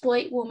to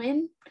exploit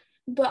women,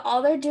 but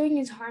all they're doing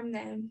is harm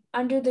them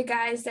under the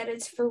guise that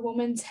it's for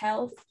women's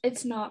health.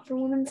 It's not for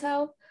women's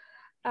health.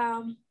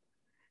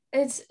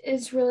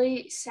 It's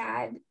really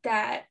sad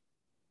that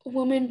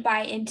women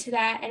buy into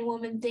that and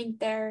women think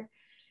they're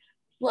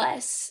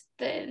less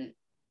than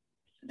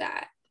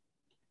that.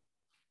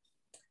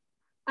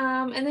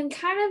 And then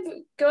kind of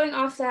going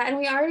off that, and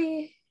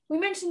we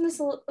mentioned this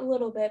a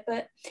little bit,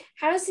 but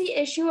how does the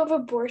issue of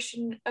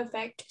abortion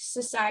affect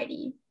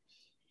society?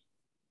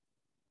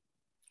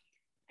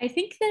 I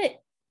think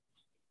that,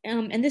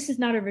 and this is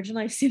not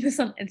original. I've seen this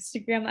on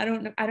Instagram. I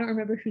don't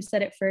remember who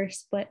said it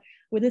first, but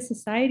with a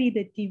society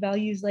that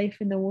devalues life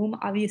in the womb,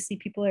 obviously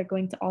people are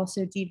going to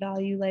also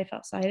devalue life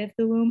outside of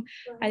the womb.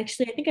 Right.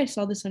 I think I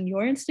saw this on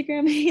your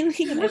Instagram,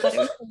 Haley, and I thought it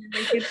was a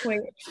really good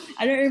point.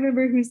 I don't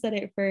remember who said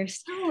it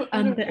first, but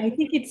I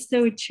think it's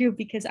so true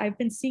because I've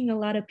been seeing a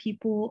lot of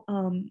people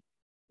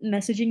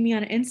messaging me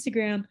on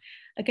Instagram,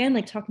 again,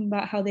 like talking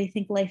about how they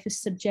think life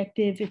is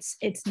subjective.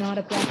 It's not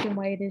a black and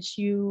white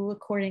issue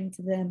according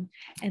to them.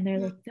 And they're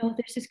like, no,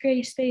 there's this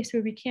gray space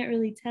where we can't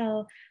really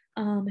tell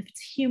if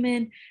it's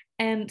human.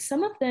 And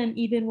some of them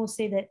even will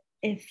say that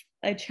if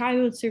a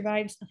child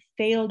survives a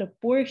failed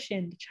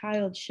abortion, the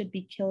child should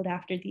be killed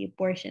after the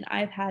abortion.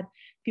 I've had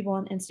people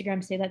on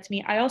Instagram say that to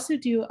me. I also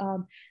do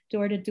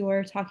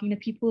door-to-door talking to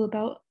people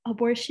about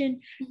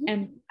abortion. Mm-hmm.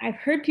 And I've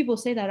heard people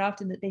say that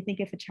often, that they think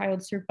if a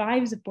child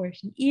survives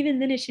abortion, even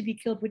then it should be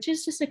killed, which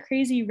is just a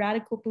crazy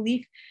radical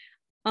belief.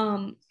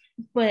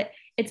 But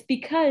it's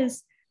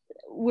because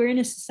we're in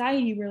a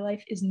society where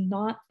life is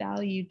not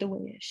valued the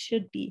way it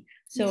should be.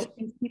 So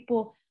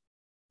people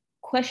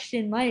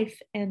question life,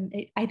 and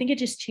I think it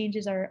just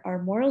changes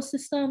our moral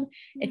system.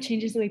 It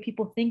changes the way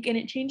people think, and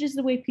it changes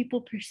the way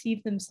people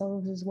perceive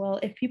themselves as well.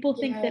 If people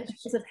think that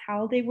because of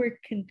how they were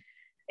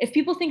if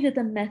people think that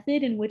the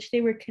method in which they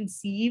were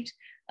conceived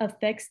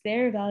affects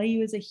their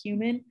value as a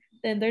human,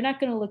 then they're not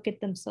going to look at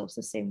themselves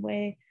the same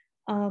way.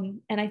 And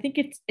I think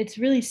it's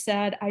really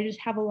sad. I just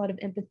have a lot of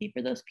empathy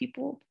for those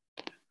people.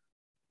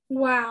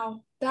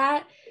 Wow,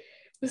 that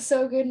was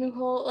so good,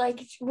 Nicole.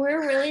 Like,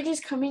 we're really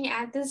just coming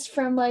at this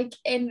from like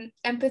an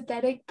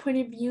empathetic point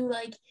of view.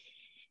 Like,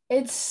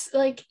 it's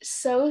like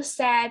so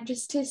sad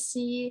just to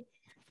see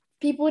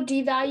people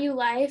devalue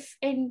life.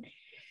 And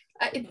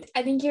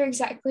I think you're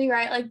exactly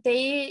right.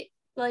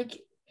 Like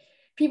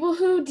people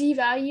who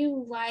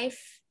devalue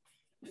life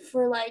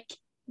for like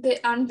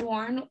the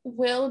unborn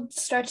will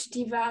start to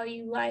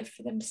devalue life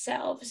for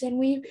themselves. And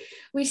we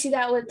see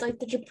that with like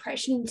the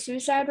depression and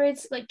suicide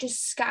rates, like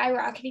just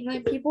skyrocketing.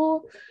 Like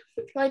people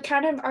like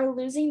kind of are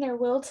losing their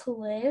will to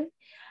live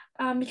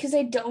because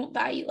they don't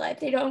value life.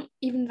 They don't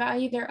even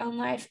value their own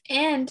life.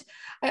 And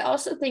I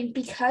also think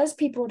because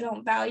people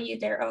don't value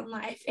their own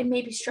life and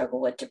maybe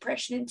struggle with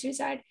depression and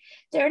suicide,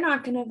 they're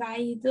not going to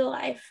value the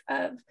life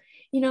of,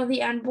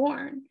 the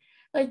unborn.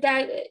 Like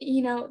that,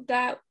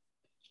 that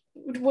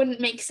wouldn't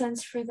make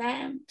sense for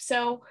them.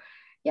 So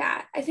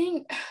yeah, I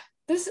think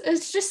this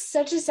is just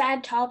such a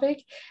sad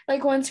topic,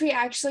 like once we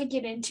actually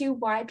get into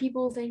why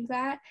people think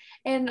that.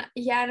 And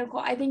yeah, Nicole,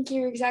 I think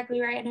you're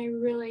exactly right, and I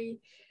really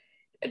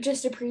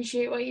just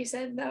appreciate what you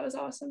said. That was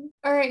awesome.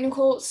 All right,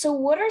 Nicole, so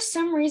what are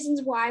some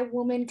reasons why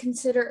women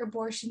consider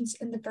abortions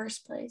in the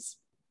first place?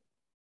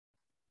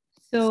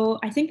 So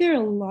I think there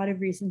are a lot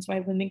of reasons why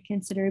women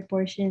consider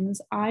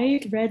abortions.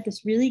 I read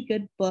this really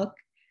good book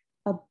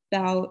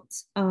about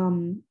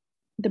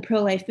the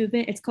pro-life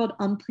movement. It's called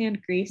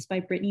Unplanned Grace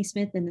by Brittany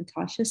Smith and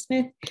Natasha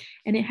Smith.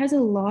 And it has a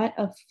lot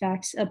of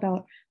facts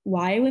about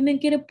why women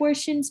get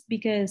abortions,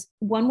 because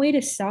one way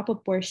to stop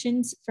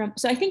abortions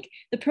so I think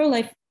the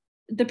pro-life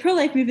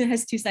movement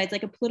has two sides,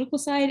 like a political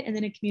side and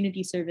then a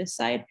community service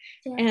side.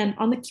 Yeah. And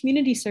on the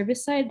community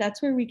service side,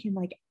 that's where we can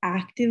like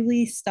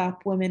actively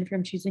stop women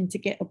from choosing to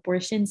get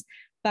abortions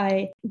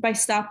by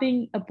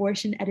stopping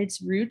abortion at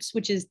its roots,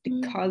 which is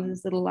the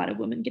causes that a lot of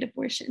women get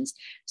abortions.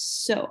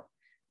 So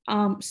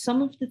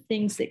some of the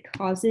things that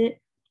cause it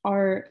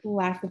are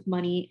lack of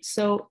money.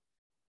 So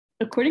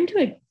according to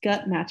a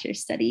Guttmatcher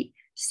study,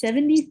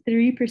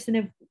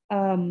 73%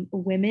 of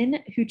women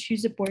who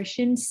choose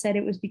abortion said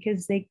it was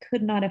because they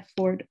could not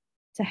afford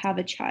to have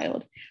a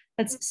child.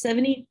 That's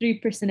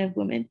 73% of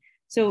women.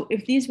 So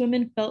if these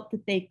women felt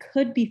that they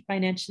could be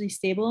financially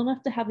stable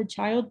enough to have a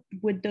child,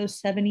 would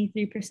those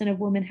 73% of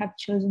women have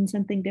chosen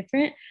something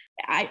different?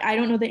 I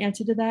don't know the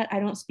answer to that. I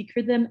don't speak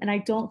for them. And I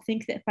don't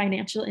think that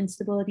financial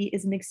instability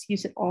is an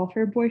excuse at all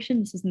for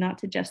abortion. This is not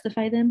to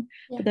justify them,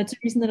 but that's the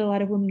reason that a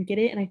lot of women get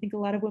it. And I think a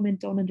lot of women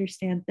don't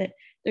understand that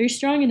they're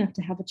strong enough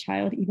to have a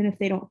child, even if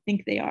they don't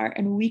think they are.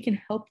 And we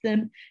can help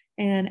them.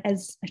 And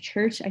as a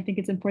church, I think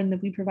it's important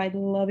that we provide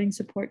loving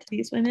support to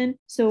these women.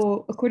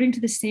 So according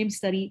to the same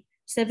study,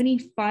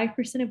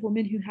 75% of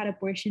women who had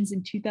abortions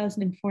in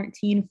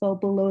 2014 fell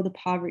below the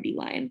poverty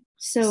line.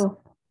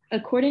 So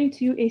according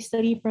to a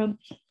study from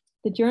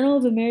the Journal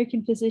of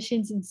American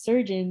Physicians and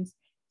Surgeons,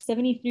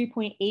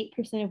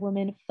 73.8% of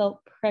women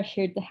felt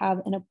pressured to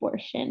have an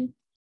abortion.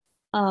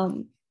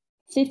 50%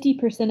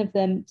 of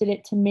them did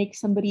it to make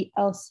somebody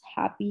else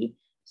happy.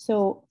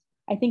 So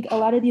I think a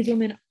lot of these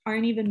women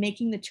aren't even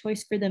making the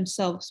choice for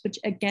themselves, which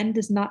again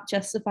does not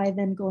justify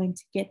them going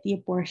to get the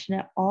abortion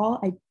at all.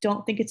 I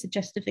don't think it's a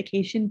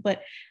justification,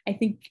 but I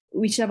think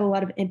we should have a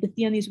lot of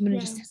empathy on these women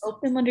and just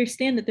help them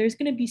understand that there's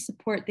going to be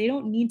support. They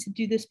don't need to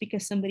do this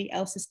because somebody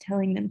else is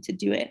telling them to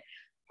do it.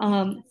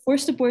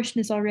 Forced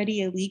abortion is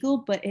already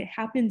illegal, but it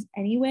happens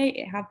anyway.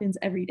 It happens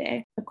every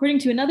day. According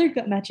to another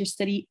Guttmacher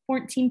study,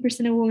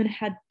 14% of women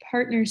had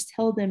partners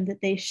tell them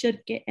that they should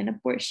get an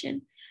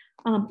abortion.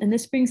 And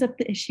this brings up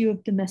the issue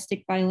of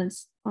domestic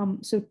violence.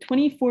 So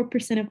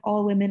 24% of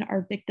all women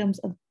are victims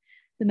of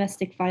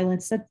domestic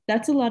violence.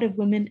 That's a lot of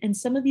women. And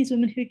some of these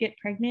women who get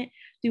pregnant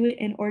do it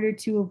in order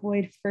to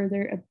avoid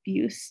further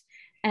abuse.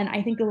 And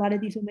I think a lot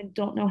of these women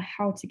don't know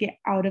how to get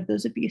out of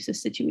those abusive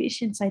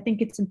situations. I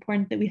think it's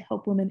important that we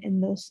help women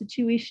in those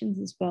situations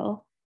as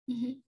well.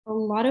 Mm-hmm. A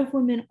lot of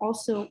women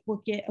also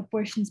will get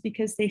abortions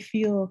because they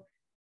feel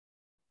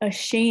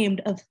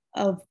ashamed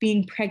of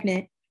being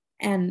pregnant,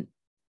 and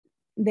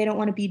they don't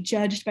want to be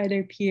judged by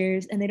their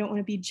peers, and they don't want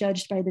to be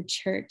judged by the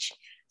church.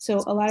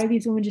 So a lot of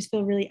these women just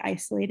feel really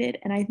isolated.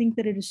 And I think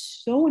that it is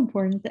so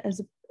important that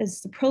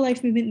as the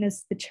pro-life movement and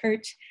as the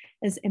church,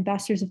 as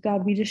ambassadors of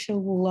God, we just show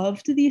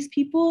love to these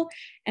people,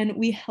 and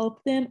we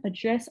help them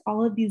address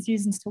all of these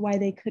reasons to why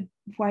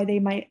they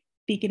might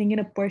be getting an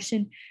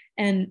abortion.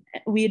 And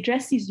we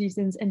address these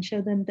reasons and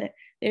show them that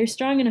they're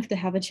strong enough to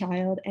have a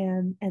child,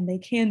 and they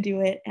can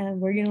do it. And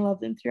we're going to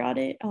love them throughout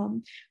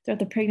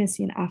the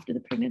pregnancy and after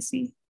the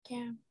pregnancy.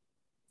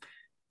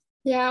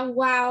 Yeah,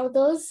 wow.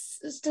 Those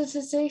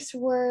statistics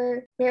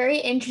were very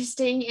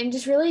interesting and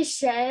just really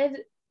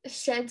sheds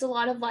a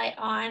lot of light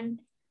on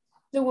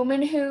the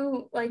women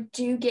who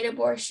do get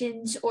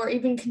abortions or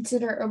even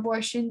consider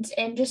abortions,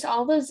 and just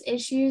all those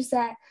issues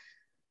that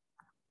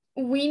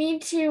we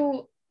need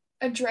to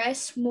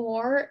address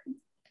more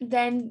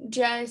than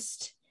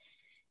just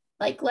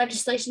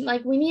legislation.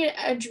 We need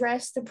to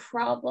address the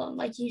problem,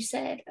 like you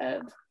said,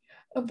 of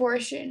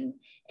abortion,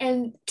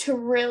 and to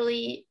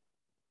really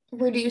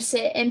reduce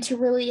it and to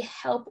really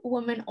help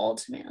women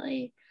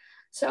ultimately.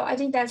 So I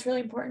think that's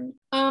really important.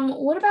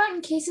 What about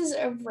in cases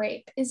of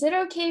rape? Is it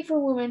okay for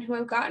women who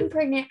have gotten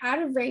pregnant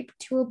out of rape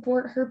to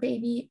abort her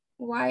baby?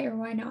 Why or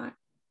why not?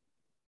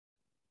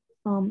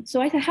 So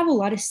I have a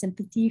lot of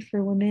sympathy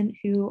for women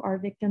who are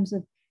victims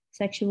of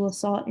sexual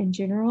assault in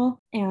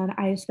general. And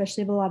I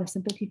especially have a lot of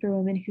sympathy for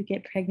women who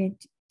get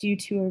pregnant due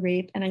to a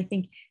rape. And I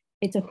think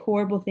it's a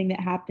horrible thing that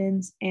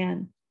happens,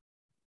 and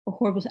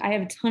I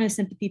have a ton of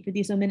sympathy for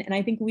these women, and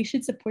I think we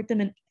should support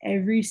them in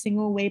every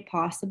single way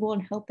possible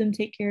and help them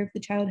take care of the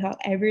child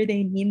however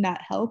they need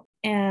that help.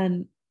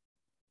 And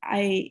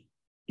I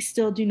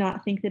still do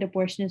not think that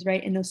abortion is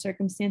right in those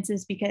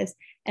circumstances, because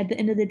at the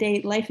end of the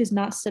day, life is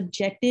not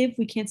subjective.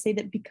 We can't say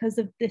that because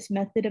of this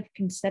method of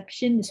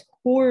conception, this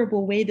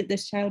horrible way that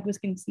this child was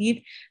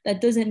conceived, that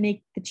doesn't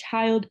make the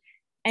child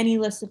any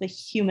less of a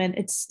human.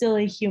 It's still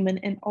a human.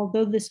 And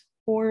although this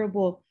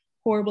horrible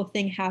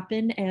thing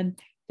happened, and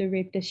the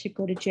rapist should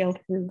go to jail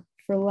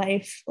for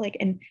life,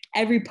 and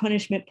every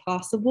punishment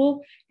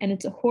possible, and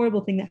it's a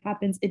horrible thing that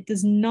happens, it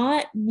does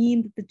not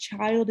mean that the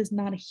child is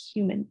not a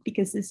human,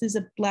 because this is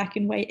a black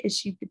and white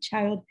issue. The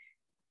child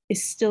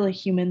is still a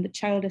human. The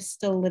child is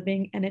still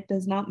living, and it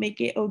does not make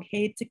it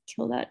okay to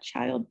kill that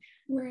child.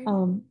 Right.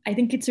 I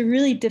think it's a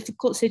really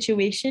difficult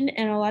situation,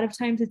 and a lot of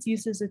times it's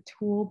used as a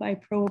tool by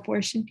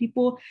pro-abortion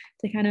people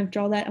to kind of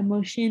draw that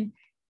emotion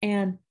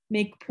and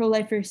make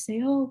pro-lifers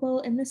say, oh, well,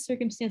 in this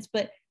circumstance,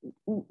 but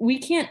we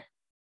can't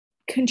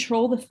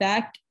control the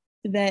fact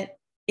that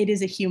it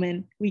is a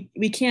human.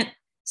 We can't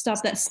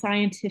stop that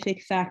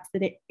scientific fact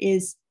that it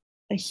is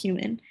a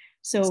human.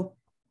 So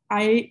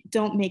I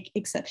don't make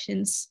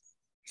exceptions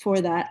for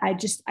that.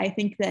 I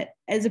think that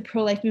as a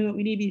pro-life movement,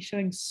 we need to be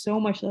showing so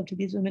much love to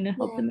these women and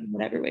help them in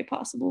whatever way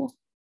possible.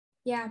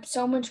 Yeah,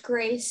 so much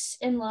grace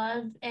and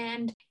love.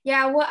 And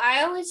yeah, what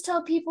I always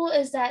tell people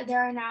is that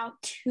there are now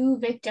 2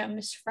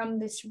 victims from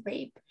this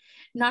rape.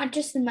 Not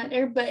just the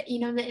mother, but the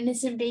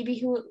innocent baby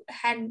who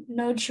had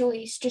no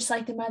choice, just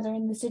like the mother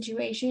in the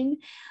situation.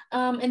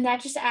 And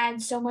that just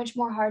adds so much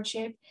more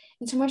hardship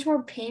and so much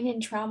more pain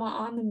and trauma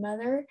on the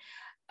mother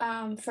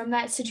from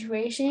that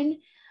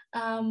situation.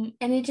 And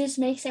it just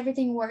makes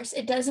everything worse.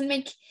 It doesn't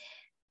make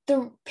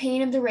the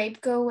pain of the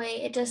rape go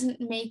away. It doesn't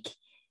make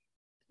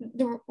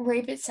the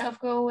rape itself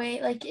go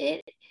away. Like,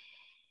 it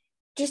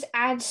just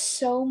adds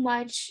so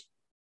much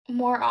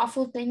more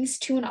awful things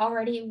to an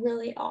already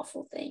really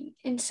awful thing.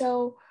 And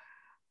so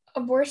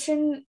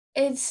abortion,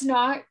 it's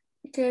not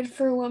good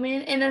for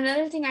women. And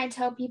another thing I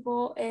tell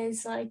people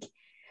is like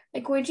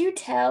would you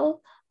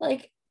tell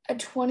like a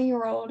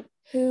 20-year-old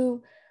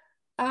who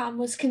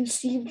was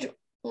conceived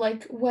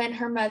like when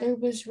her mother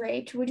was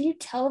raped, would you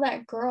tell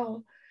that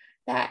girl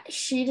that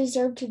she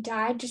deserved to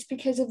die just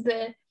because of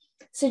the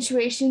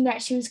situation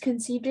that she was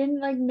conceived in?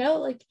 Like, no,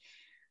 like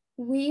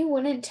we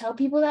wouldn't tell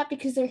people that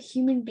because they're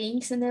human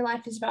beings and their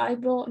life is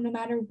valuable no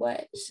matter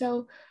what.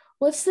 So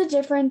what's the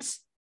difference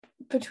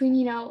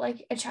between,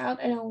 like a child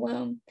and a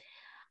womb?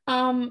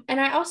 And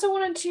I also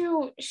wanted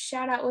to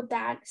shout out with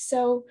that.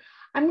 So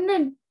I'm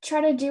going to try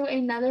to do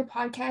another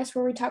podcast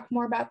where we talk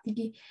more about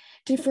the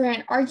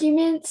different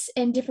arguments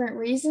and different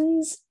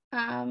reasons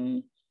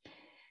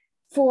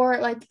for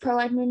like the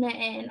pro-life movement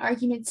and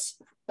arguments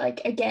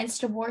like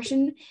against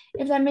abortion,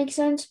 if that makes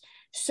sense.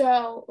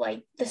 So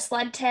like the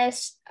SLED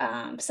test,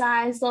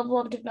 size, level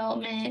of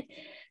development,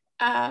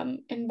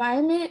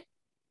 environment,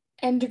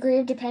 and degree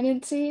of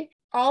dependency.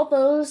 All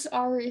those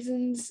are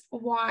reasons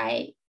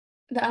why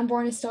the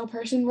unborn is still a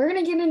person. We're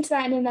going to get into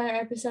that in another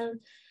episode.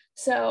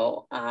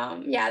 So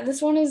yeah,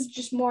 this one is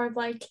just more of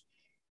like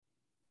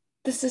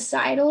the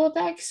societal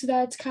effects. So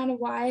that's kind of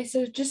why.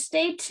 So just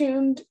stay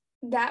tuned.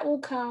 That will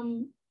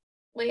come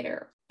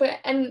later.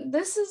 And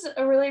this is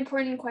a really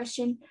important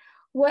question.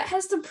 What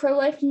has the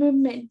pro-life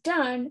movement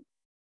done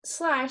 /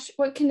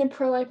 what can the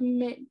pro-life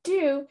movement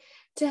do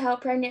to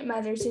help pregnant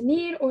mothers in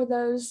need or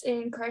those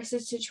in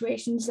crisis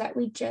situations that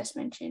we just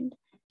mentioned?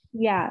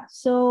 Yeah,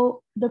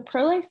 so the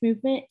pro-life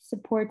movement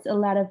supports a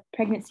lot of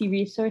pregnancy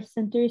resource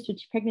centers,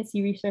 which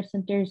pregnancy resource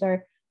centers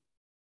are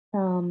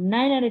 9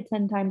 out of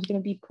 10 times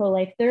going to be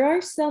pro-life. There are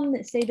some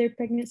that say they're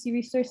pregnancy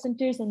resource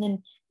centers, and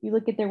then you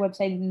look at their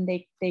website and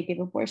they give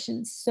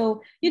abortions.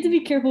 So you have to be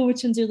careful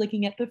which ones you're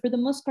looking at. But for the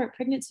most part,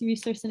 pregnancy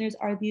resource centers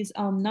are these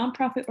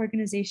nonprofit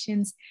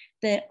organizations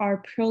that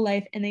are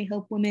pro-life, and they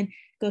help women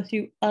go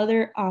through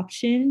other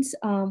options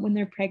when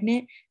they're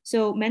pregnant.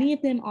 So many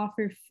of them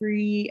offer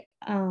free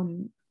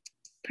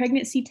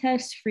pregnancy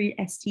tests, free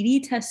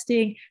STD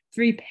testing,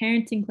 free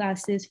parenting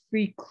classes,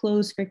 free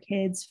clothes for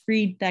kids,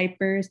 free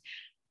diapers.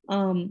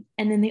 And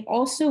then they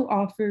also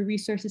offer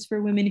resources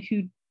for women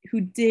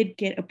who did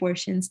get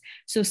abortions.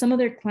 So some of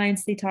their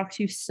clients they talk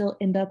to still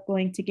end up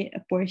going to get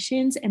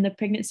abortions, and the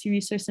Pregnancy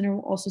Resource Center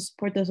will also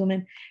support those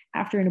women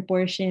after an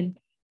abortion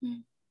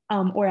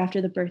or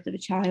after the birth of a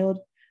child.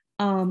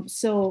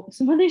 So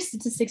some other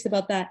statistics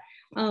about that.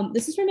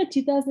 This is from a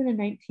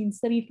 2019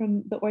 study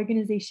from the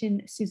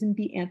organization Susan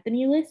B.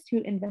 Anthony List,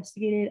 who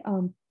investigated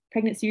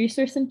pregnancy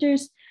resource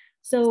centers.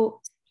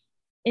 So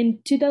in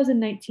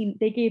 2019,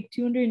 they gave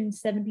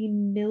 $270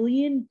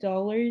 million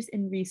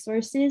in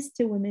resources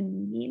to women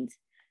in need.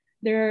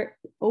 There are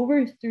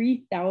over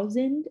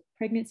 3,000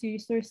 pregnancy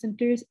resource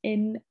centers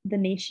in the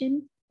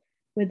nation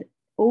with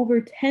over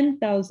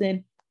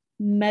 10,000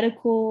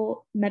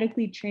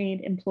 medically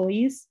trained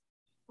employees.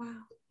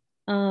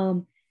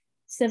 Wow.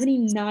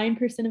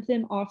 79% of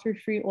them offer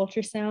free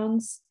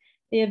ultrasounds.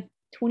 They have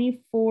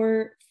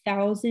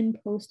 24,000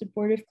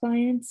 post-abortive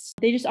clients.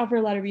 They just offer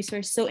a lot of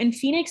resources. So in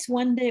Phoenix,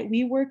 one that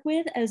we work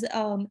with as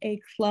a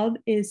club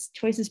is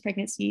Choices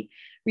Pregnancy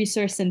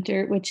Resource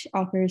Center, which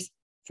offers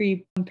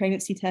free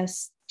pregnancy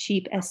tests,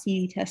 cheap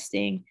STD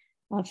testing,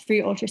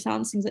 free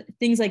ultrasounds,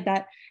 things like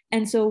that.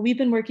 And so we've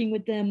been working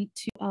with them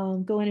to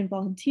go in and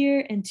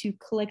volunteer and to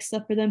collect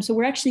stuff for them. So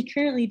we're actually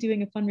currently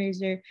doing a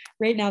fundraiser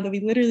right now that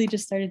we literally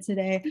just started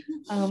today,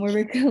 where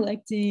we're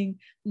collecting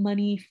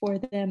money for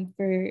them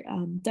for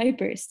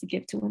diapers to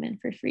give to women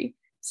for free.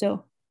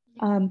 So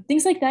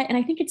things like that. And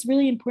I think it's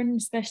really important,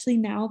 especially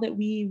now that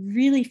we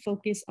really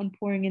focus on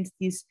pouring into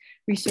these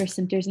resource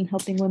centers and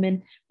helping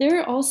women. There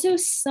are also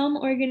some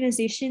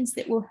organizations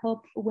that will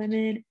help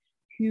women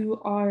who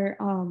are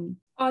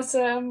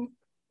awesome.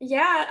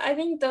 Yeah, I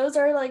think those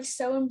are like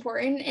so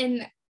important,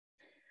 and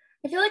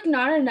I feel like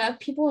not enough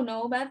people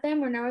know about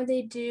them or know what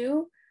they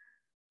do.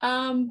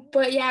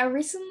 But yeah,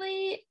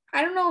 recently,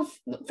 I don't know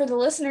if, for the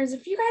listeners,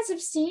 if you guys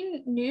have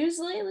seen news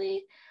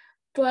lately,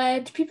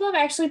 but people have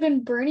actually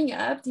been burning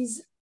up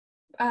these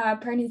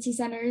pregnancy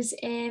centers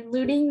and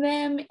looting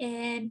them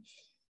and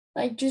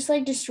like just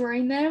like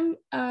destroying them.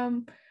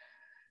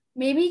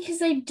 Maybe because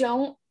they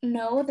don't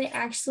know what they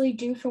actually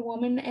do for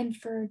women and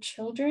for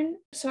children.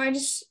 So I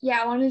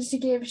wanted to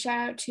give a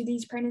shout out to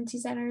these pregnancy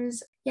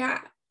centers.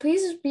 Yeah,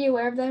 please be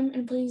aware of them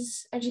and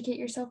please educate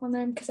yourself on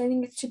them because I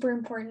think it's super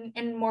important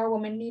and more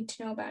women need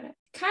to know about it.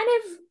 Kind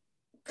of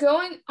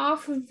going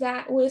off of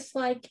that with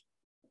like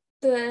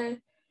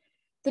the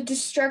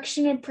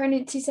destruction of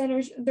pregnancy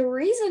centers, the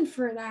reason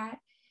for that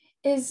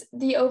is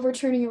the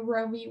overturning of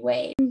Roe v.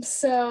 Wade.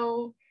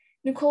 So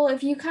Nicole,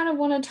 if you kind of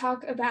want to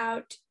talk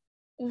about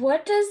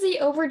what does the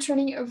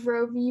overturning of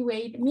Roe v.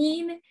 Wade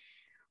mean?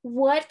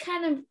 What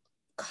kind of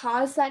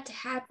caused that to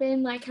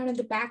happen, like kind of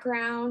the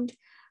background.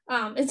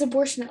 Is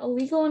abortion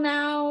illegal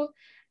now?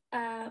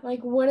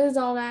 Like, what does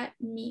all that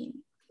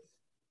mean?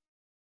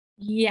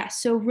 Yeah,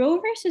 so Roe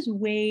versus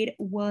Wade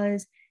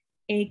was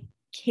a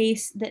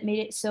case that made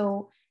it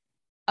so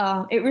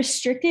it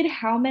restricted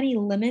how many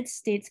limits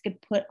states could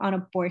put on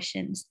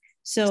abortions.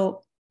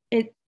 So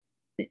it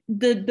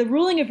the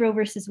ruling of Roe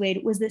versus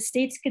Wade was that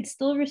states could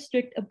still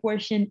restrict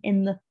abortion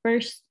in the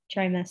first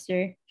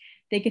trimester.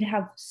 They could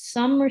have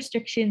some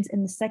restrictions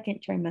in the second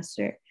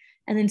trimester,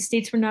 and then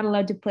states were not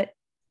allowed to put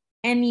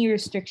any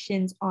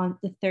restrictions on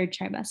the third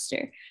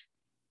trimester.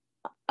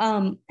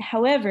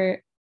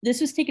 However, this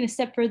was taken a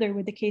step further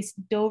with the case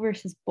Doe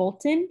versus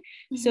Bolton.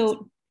 Mm-hmm.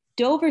 So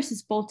Doe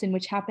versus Bolton,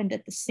 which happened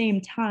at the same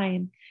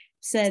time,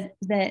 said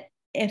that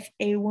if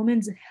a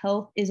woman's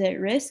health is at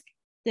risk,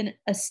 then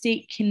a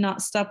state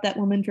cannot stop that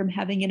woman from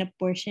having an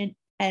abortion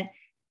at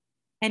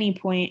any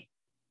point.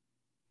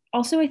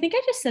 Also, I think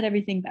I just said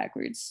everything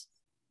backwards.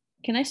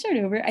 Can I start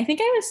over? I think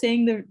I was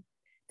saying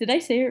did I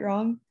say it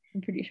wrong?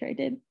 I'm pretty sure I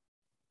did.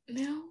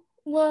 No.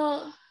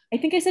 Well, I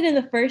think I said in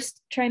the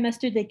first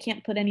trimester they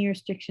can't put any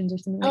restrictions or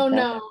something like that.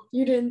 Oh no,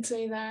 you didn't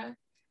say that.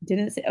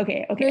 Didn't say.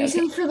 Okay. No, you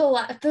said for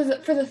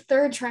the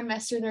third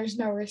trimester there's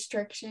no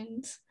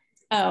restrictions.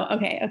 Oh,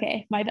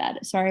 okay. My bad.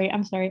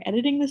 I'm sorry.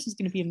 Editing this is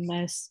going to be a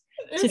mess.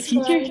 It's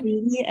so teachers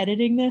really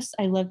editing this,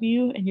 I love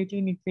you and you're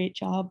doing a great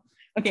job.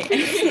 Okay.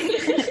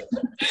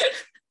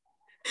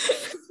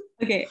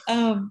 Okay.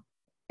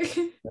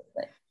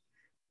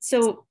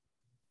 So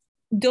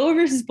Doe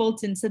versus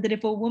Bolton said that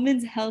if a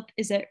woman's health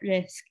is at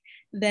risk,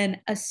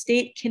 then a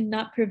state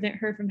cannot prevent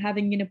her from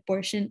having an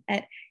abortion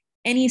at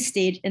any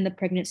stage in the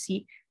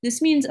pregnancy. This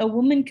means a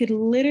woman could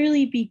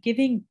literally be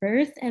giving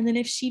birth, and then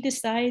if she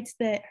decides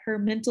that her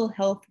mental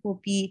health will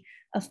be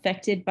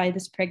affected by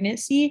this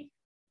pregnancy,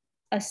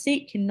 a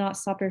state cannot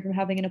stop her from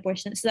having an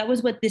abortion. So that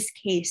was what this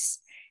case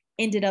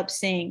ended up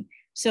saying.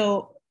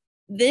 So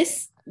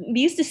these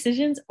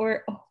decisions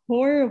are a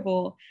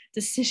horrible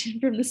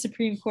decision from the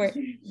Supreme Court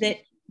that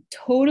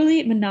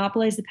totally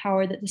monopolized the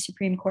power that the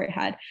Supreme Court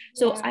had.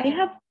 So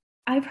yeah.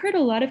 I've heard a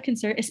lot of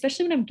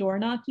especially when I'm door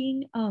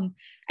knocking,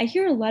 I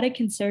hear a lot of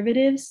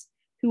conservatives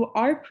who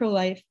are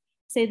pro-life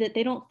say that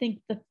they don't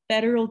think the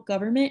federal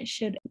government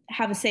should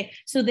have a say.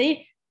 So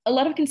a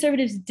lot of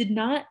conservatives did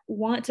not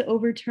want to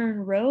overturn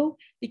Roe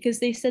because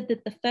they said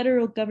that the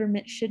federal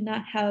government should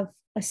not have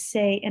a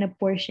say in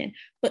abortion.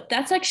 But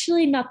that's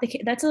actually not the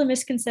case. That's a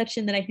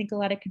misconception that I think a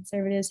lot of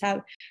conservatives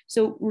have.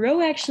 So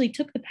Roe actually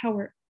took the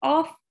power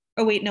off.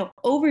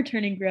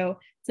 Overturning Roe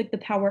took the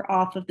power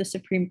off of the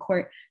Supreme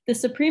Court. The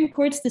Supreme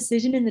Court's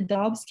decision in the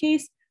Dobbs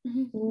case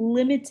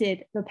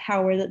limited the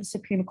power that the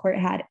Supreme Court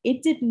had.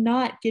 It did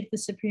not give the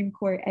Supreme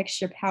Court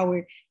extra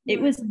power. It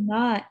was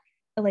not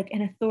like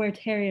an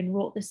authoritarian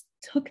rule. This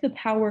took the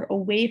power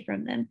away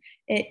from them.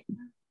 It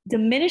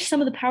diminished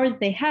some of the power that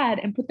they had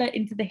and put that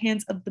into the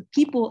hands of the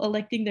people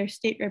electing their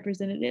state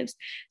representatives.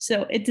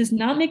 So it does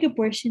not make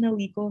abortion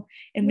illegal.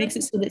 It makes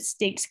it so that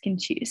states can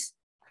choose.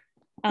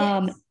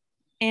 Yes.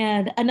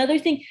 And another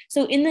thing,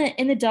 so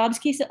in the Dobbs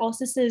case, it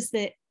also says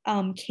that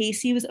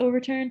Casey was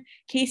overturned.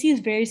 Casey is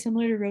very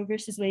similar to Roe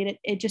versus Wade.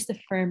 It just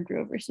affirmed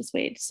Roe versus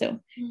Wade. So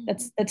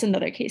that's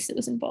another case that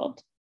was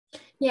involved.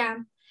 Yeah.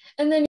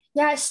 And then,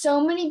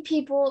 so many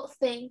people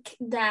think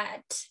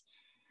that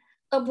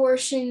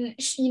abortion,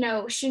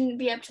 shouldn't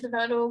be up to the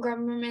federal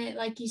government,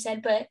 like you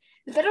said, but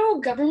the federal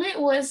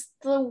government was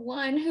the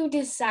one who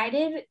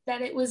decided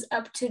that it was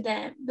up to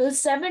them.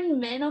 Those 7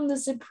 men on the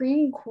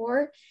Supreme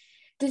Court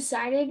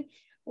decided,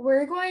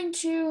 we're going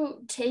to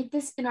take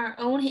this in our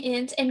own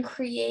hands and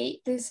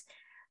create this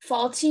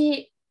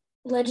faulty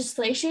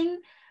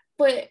legislation.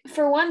 But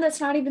for one,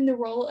 that's not even the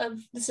role of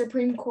the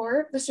Supreme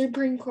Court. The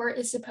Supreme Court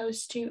is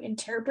supposed to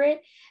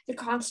interpret the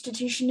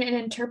Constitution and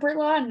interpret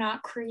law,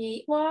 not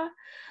create law.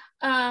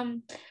 But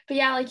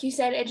yeah, like you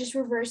said, it just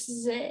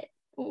reverses it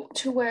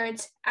to where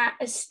it's at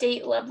a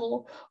state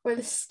level where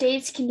the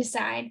states can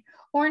decide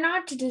or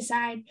not to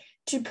decide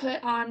to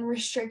put on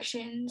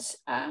restrictions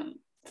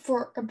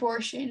for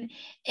abortion.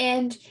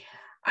 And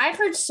I've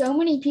heard so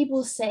many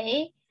people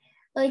say,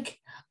 like,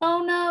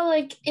 oh no,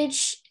 like it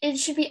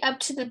should be up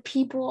to the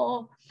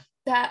people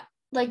that,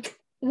 like,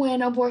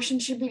 when abortion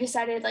should be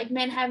decided, like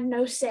men have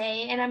no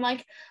say. And I'm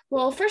like,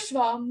 well, first of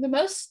all, the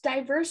most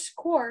diverse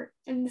court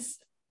in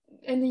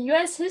the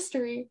US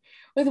history,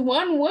 with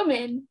one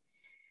woman,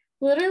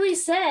 literally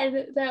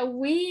said that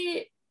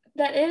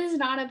it is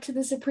not up to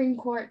the Supreme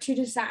Court to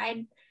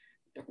decide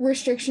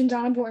restrictions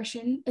on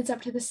abortion. It's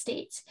up to the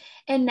states.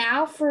 And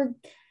now for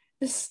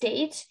the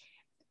state,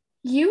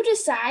 you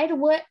decide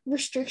what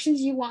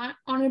restrictions you want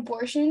on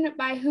abortion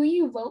by who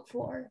you vote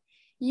for.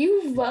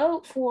 You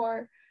vote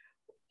for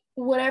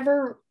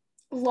whatever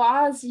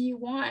laws you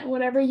want,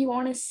 whatever you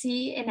want to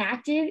see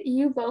enacted,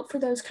 you vote for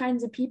those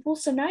kinds of people.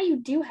 So now you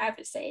do have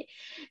a say.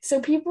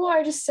 So people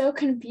are just so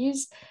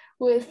confused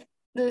with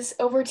this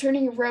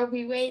overturning of Roe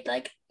v. Wade.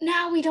 Like,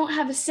 now we don't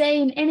have a say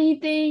in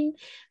anything.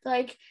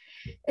 Like,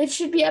 it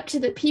should be up to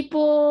the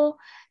people.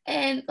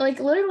 And like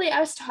literally I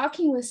was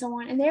talking with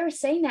someone and they were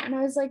saying that and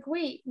I was like,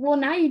 wait, well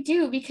now you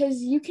do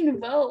because you can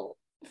vote.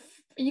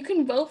 You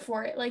can vote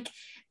for it. Like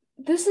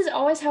this is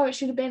always how it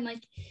should have been.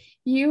 Like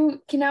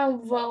you can now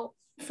vote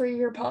for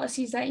your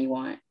policies that you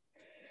want.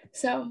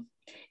 So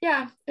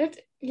yeah,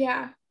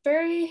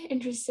 very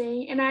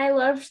interesting. And I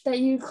loved that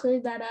you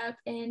cleared that up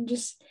and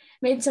just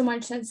made so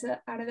much sense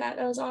out of that.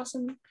 That was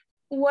awesome.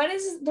 What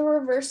does the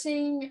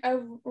reversing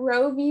of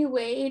Roe v.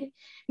 Wade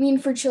mean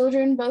for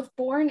children, both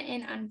born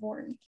and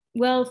unborn?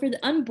 Well, for the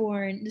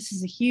unborn, this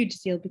is a huge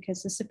deal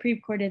because the Supreme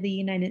Court of the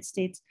United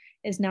States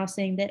is now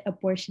saying that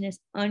abortion is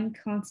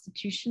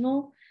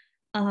unconstitutional.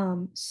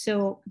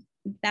 So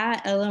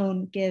that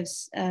alone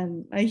gives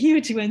a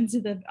huge win to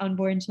the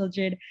unborn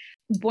children.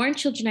 Born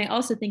children, I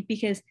also think,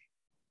 because,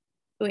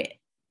 wait,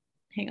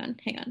 hang on.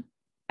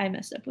 I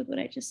messed up with what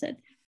I just said.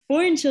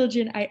 Born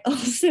children, I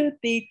also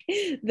think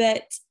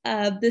that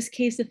this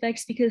case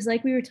affects, because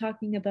like we were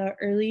talking about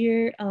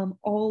earlier,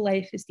 all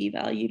life is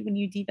devalued when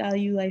you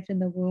devalue life in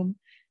the womb.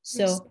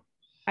 So yes.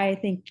 I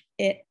think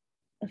it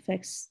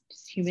affects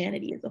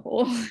humanity as a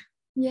whole.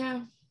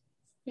 Yeah.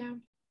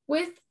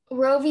 With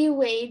Roe v.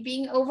 Wade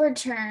being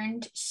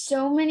overturned,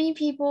 so many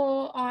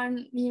people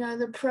on,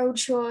 the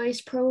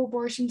pro-choice,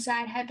 pro-abortion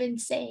side have been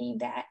saying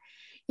that,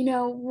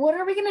 what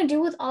are we going to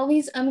do with all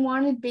these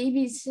unwanted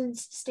babies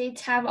since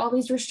states have all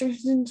these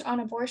restrictions on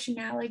abortion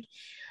now? Like,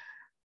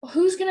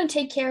 who's going to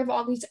take care of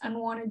all these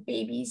unwanted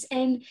babies?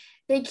 And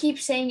they keep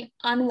saying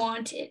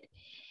unwanted,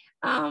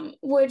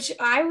 which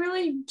I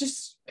really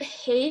just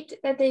hate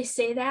that they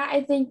say that.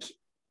 I think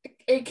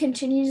it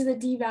continues the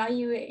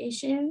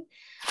devaluation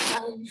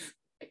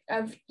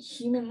of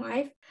human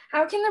life.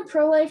 How can the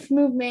pro-life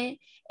movement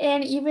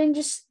and even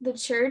just the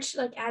church,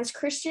 like as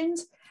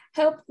Christians,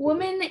 help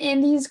women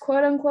and these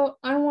quote unquote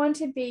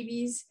unwanted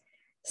babies,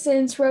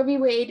 since Roe v.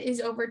 Wade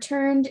is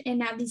overturned and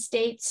now these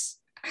states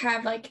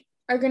are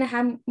going to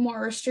have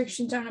more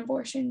restrictions on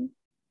abortion?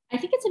 I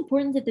think it's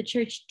important that the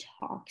church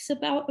talks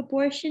about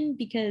abortion,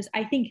 because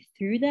I think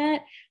through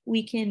that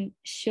we can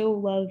show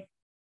love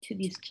to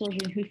these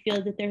children who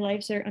feel that their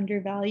lives are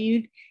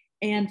undervalued,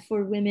 and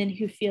for women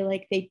who feel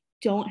like they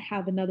don't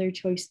have another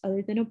choice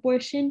other than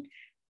abortion,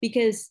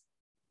 because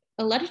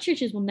a lot of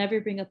churches will never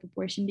bring up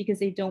abortion because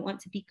they don't want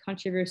to be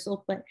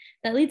controversial, but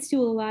that leads to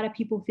a lot of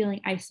people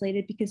feeling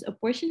isolated, because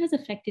abortion has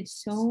affected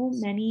so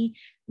many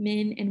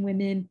men and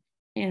women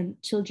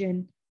and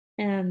children.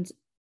 And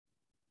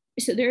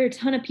so there are a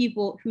ton of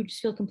people who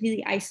just feel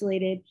completely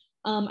isolated.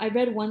 I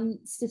read one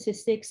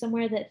statistic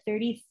somewhere that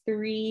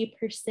 33%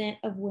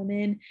 of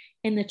women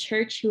in the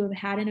church who have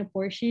had an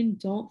abortion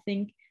don't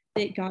think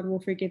that God will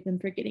forgive them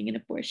for getting an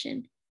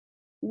abortion.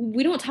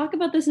 We don't talk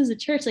about this as a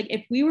church. Like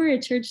if we were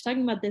a church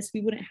talking about this, we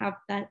wouldn't have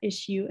that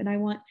issue. And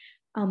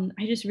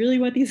I just really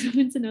want these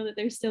women to know that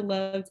they're still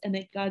loved and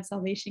that God's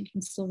salvation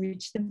can still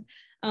reach them.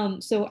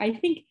 So I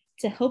think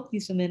to help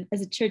these women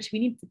as a church, we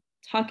need to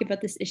talk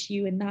about this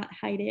issue and not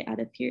hide it out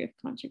of fear of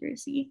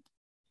controversy.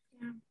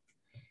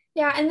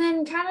 Yeah, and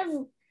then kind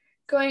of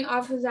going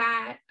off of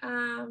that,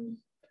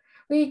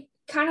 we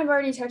kind of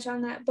already touched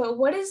on that, but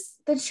what is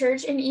the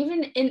church and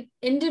even an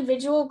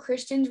individual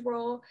Christian's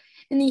role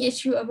in the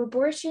issue of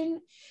abortion?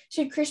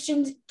 Should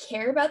Christians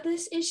care about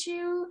this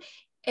issue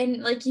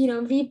and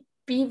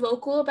be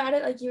vocal about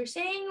it like you were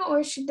saying,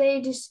 or should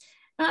they just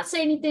not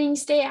say anything,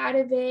 stay out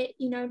of it,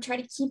 try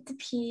to keep the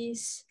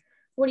peace?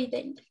 What do you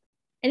think?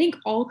 I think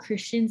all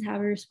Christians have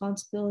a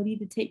responsibility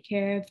to take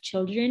care of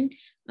children.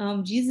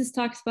 Jesus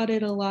talks about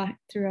it a lot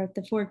throughout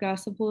the 4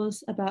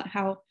 Gospels about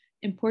how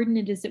important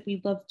it is that we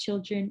love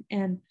children,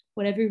 and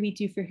whatever we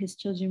do for his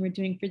children, we're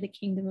doing for the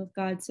kingdom of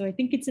God. So I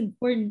think it's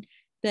important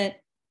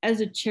that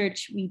as a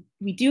church,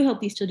 we do help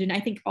these children.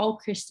 I think all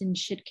Christians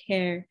should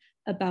care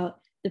about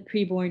the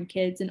preborn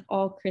kids, and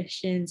all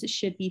Christians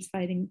should be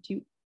fighting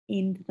to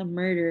end the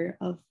murder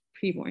of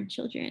preborn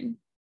children.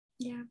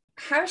 Yeah.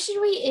 How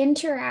should we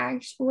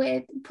interact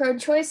with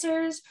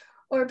pro-choicers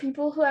or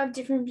people who have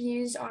different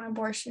views on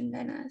abortion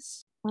than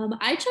us?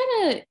 I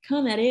try to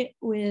come at it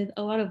with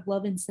a lot of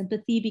love and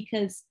sympathy,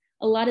 because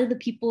a lot of the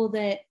people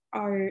that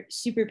are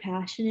super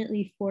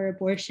passionately for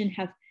abortion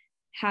have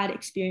had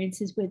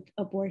experiences with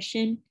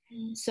abortion.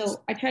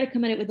 So I try to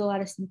come at it with a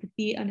lot of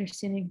sympathy,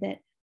 understanding that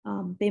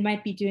they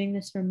might be doing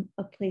this from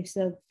a place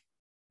of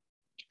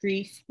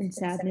grief and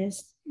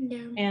sadness.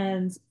 Yeah.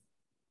 And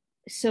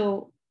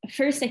so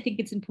first, I think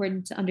it's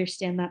important to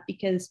understand that,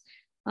 because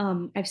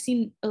I've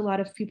seen a lot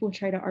of people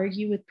try to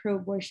argue with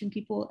pro-abortion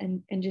people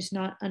and just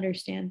not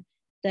understand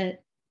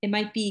that it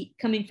might be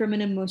coming from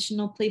an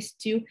emotional place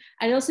too.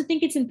 I also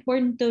think it's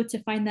important though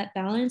to find that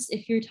balance.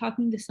 If you're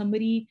talking to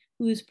somebody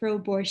who's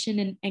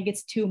pro-abortion and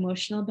gets too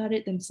emotional about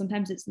it, then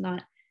sometimes it's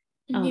not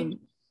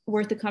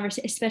worth the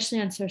conversation,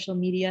 especially on social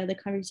media. The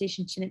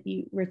conversation shouldn't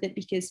be worth it,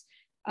 because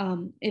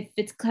if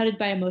it's clouded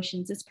by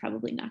emotions, it's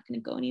probably not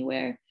going to go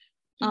anywhere.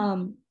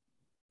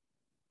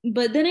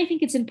 But then I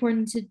think it's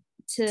important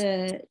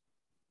to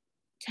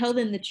tell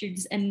them the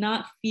truths and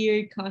not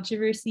fear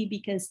controversy,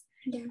 because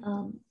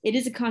Yeah. It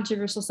is a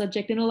controversial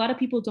subject, and a lot of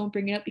people don't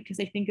bring it up because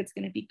they think it's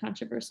going to be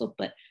controversial,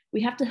 but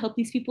we have to help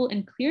these people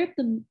and clear up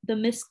the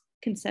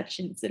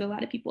misconceptions that a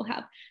lot of people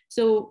have.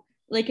 So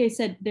like I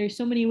said, there's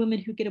so many women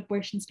who get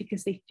abortions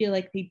because they feel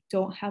like they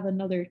don't have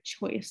another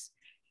choice.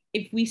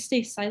 If we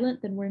stay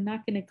silent, then we're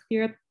not going to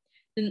clear up,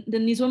 then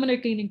these women are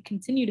going to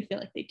continue to feel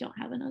like they don't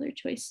have another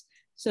choice.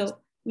 So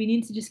we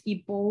need to just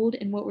be bold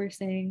in what we're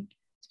saying,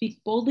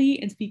 speak boldly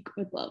and speak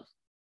with love.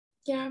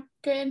 Yeah,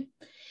 good.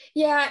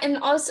 Yeah, and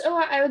also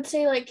I would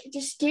say like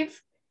just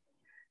give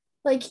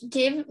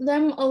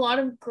them a lot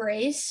of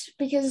grace,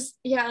 because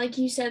yeah, like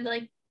you said,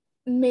 like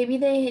maybe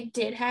they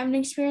did have an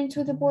experience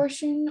with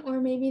abortion, or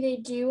maybe they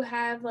do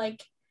have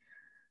like,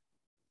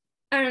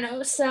 I don't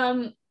know,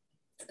 some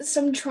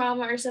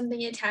trauma or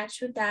something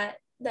attached with that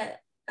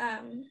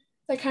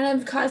kind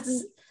of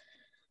causes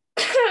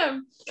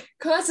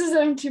causes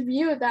them to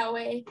view it that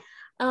way.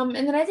 And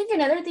then I think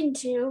another thing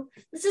too,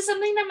 this is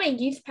something that my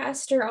youth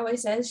pastor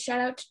always says,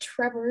 shout out to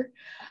Trevor.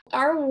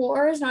 Our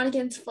war is not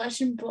against flesh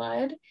and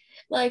blood.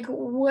 Like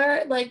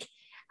we're like,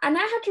 and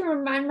I have to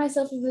remind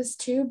myself of this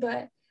too,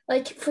 but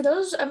like for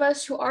those of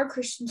us who are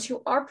Christians,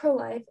 who are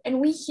pro-life, and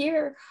we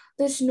hear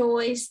this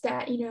noise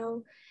that,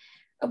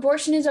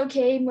 abortion is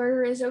okay,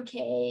 murder is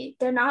okay,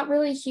 they're not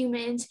really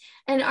humans,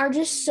 and are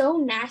just so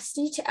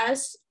nasty to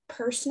us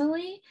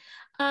personally,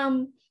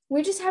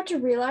 we just have to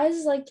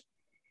realize like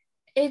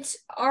it's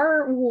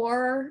our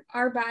war,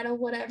 our battle,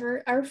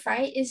 whatever. Our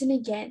fight isn't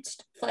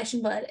against flesh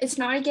and blood. It's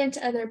not against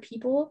other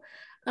people,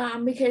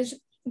 because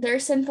they're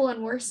sinful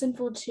and we're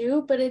sinful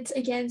too, but it's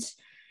against,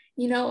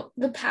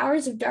 the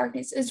powers of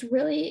darkness. It's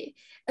really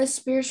a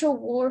spiritual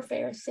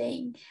warfare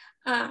thing.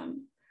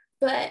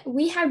 But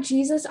we have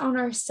Jesus on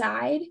our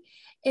side,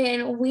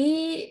 and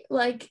we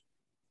like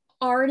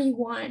already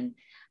won.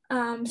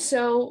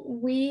 So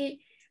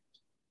we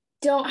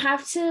don't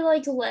have to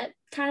like let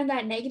kind of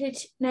that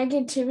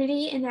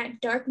negativity and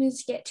that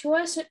darkness get to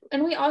us,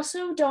 and we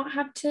also don't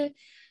have to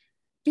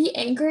be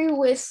angry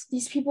with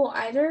these people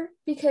either,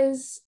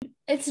 because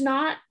it's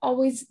not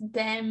always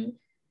them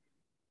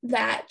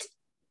that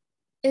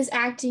is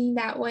acting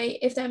that way,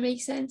 if that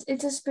makes sense.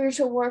 It's a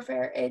spiritual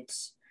warfare.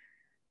 It's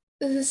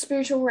the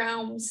spiritual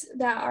realms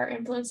that are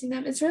influencing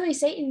them. It's really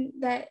Satan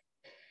that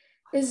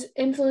is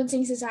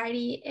influencing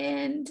society.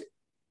 And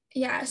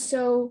yeah,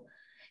 so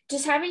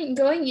just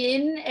going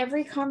in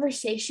every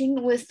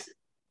conversation with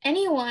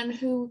anyone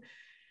who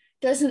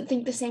doesn't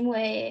think the same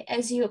way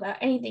as you about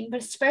anything, but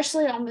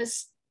especially on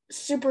this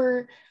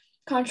super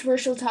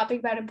controversial topic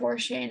about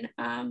abortion,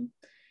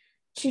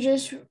 to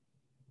just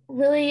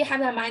really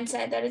have that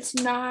mindset that it's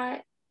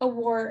not a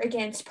war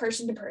against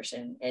person to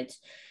person. It's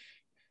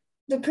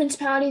the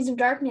principalities of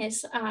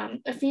darkness.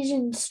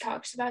 Ephesians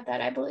talks about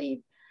that, I believe.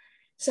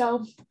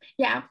 So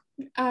yeah,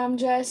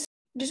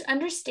 just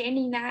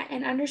understanding that,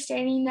 and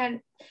understanding that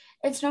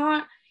it's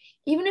not,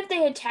 even if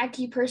they attack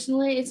you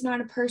personally, it's not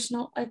a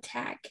personal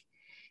attack.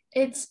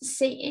 It's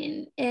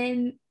Satan,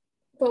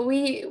 but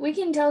we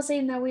can tell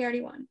Satan that we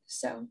already won.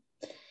 So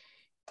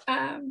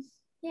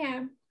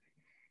yeah.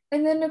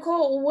 And then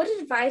Nicole, what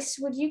advice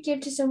would you give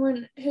to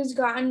someone who's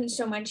gotten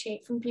so much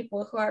hate from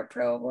people who are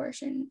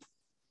pro-abortion?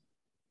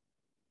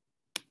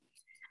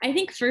 I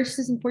think first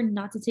it's important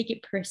not to take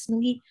it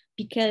personally,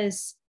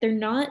 because they're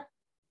not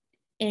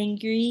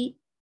angry.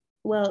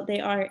 Well,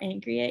 they are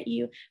angry at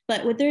you,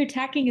 but what they're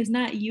attacking is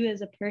not you as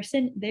a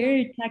person. They're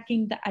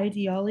attacking the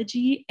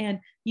ideology,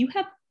 and you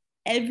have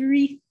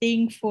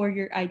everything for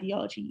your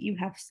ideology. You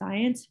have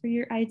science for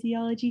your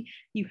ideology,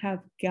 you have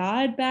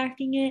God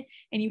backing it,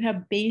 and you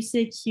have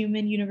basic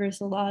human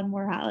universal law and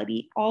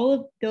morality. All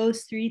of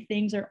those three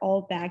things are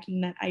all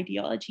backing that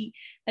ideology.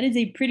 That is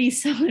a pretty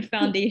solid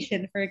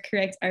foundation for a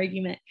correct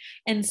argument.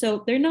 And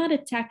so they're not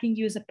attacking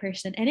you as a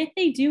person. And if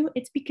they do,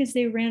 it's because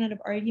they ran out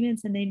of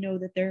arguments and they know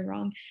that they're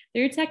wrong.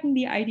 They're attacking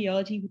the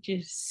ideology, which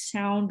is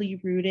soundly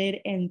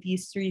rooted in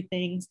these three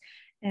things.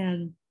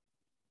 And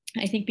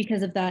I think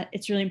because of that,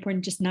 it's really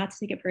important just not to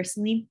take it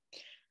personally,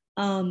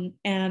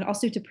 and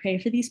also to pray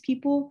for these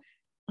people.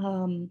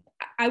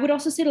 I would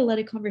also say to let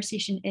a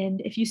conversation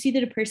end. If you see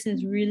that a person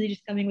is really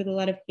just coming with a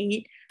lot of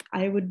hate,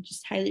 I would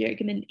just highly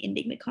recommend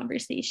ending the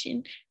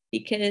conversation,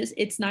 because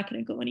it's not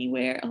going to go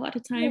anywhere a lot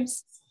of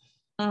times.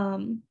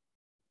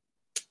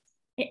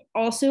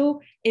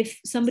 Also, if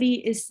somebody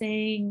is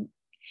saying,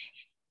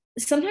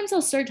 sometimes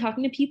I'll start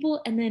talking to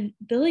people and then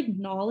they'll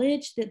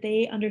acknowledge that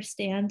they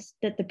understand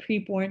that the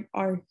preborn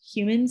are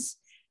humans.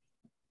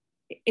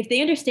 If they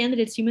understand that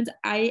it's humans,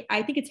 I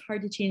think it's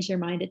hard to change their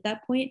mind at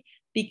that point,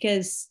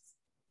 because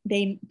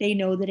they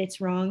know that it's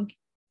wrong.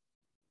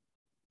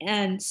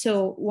 And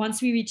so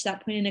once we reach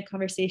that point in a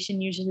conversation,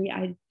 usually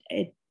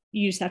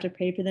you just have to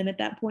pray for them at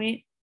that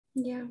point.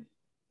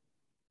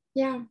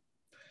 Yeah,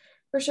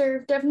 for sure.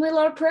 Definitely a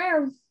lot of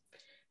prayer.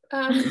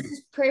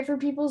 Pray for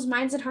people's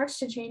minds and hearts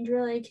to change,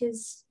 really,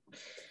 because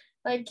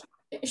like,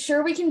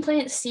 sure, we can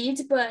plant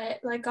seeds, but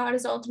like God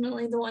is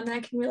ultimately the one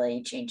that can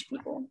really change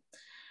people.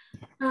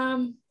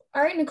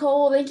 All right,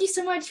 Nicole, thank you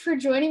so much for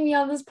joining me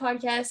on this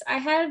podcast. I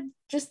had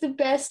just the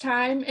best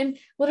time. And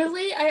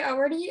literally,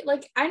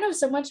 I know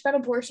so much about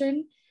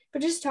abortion,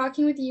 but just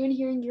talking with you and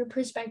hearing your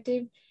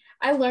perspective,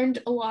 I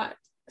learned a lot,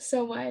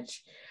 so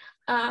much.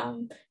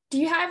 Do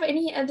you have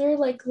any other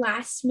like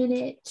last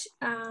minute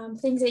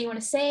things that you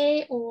want to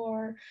say,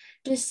 or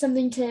just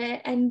something to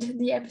end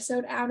the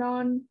episode out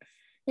on?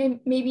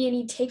 And maybe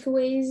any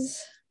takeaways?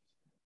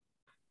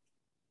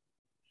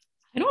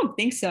 I don't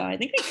think so. I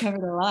think we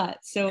covered a lot.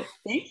 So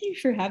thank you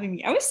for having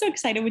me. I was so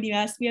excited when you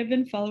asked me. I've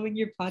been following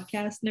your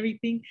podcast and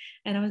everything.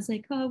 And I was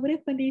like, oh, what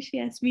if one day she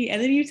asked me?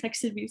 And then you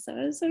texted me. So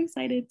I was so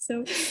excited.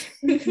 So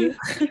thank you.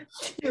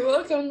 You're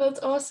welcome.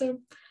 That's awesome.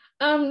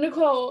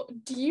 Nicole,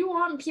 do you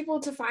want people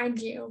to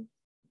find you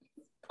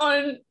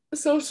on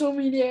social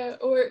media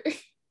or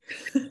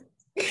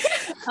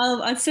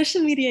on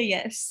social media?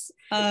 Yes.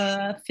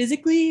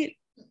 Physically,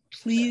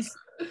 please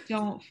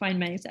don't find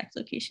my exact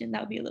location.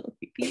 That would be a little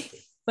creepy.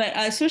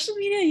 But social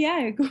media,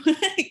 yeah. Go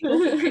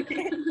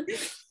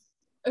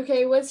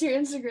Okay, what's your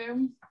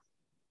Instagram?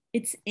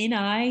 It's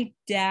NI-COLE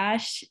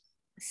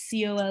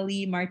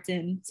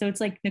Martin. So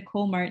it's like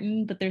Nicole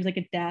Martin, but there's like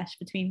a dash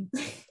between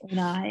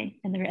NI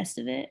and the rest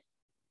of it.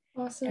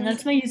 Awesome. And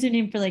that's my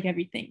username for like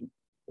everything.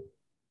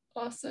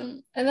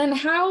 Awesome. And then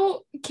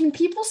how can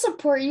people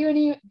support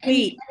you?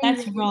 Wait,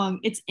 that's wrong.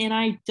 It's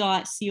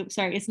NI.CO.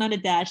 Sorry, it's not a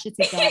dash. It's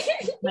a dot.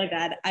 My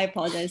bad. I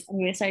apologize.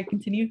 Anyway, sorry,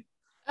 continue.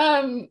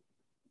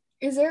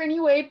 Is there any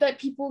way that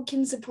people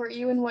can support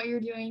you in what you're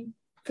doing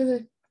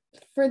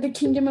for the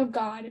kingdom of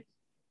God?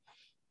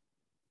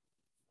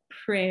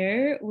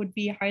 Prayer would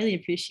be highly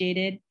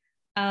appreciated.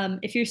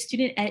 If you're a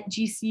student at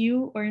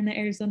GCU or in the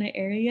Arizona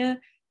area,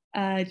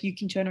 you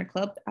can join our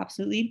club,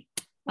 absolutely.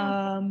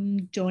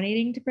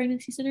 Donating to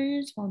pregnancy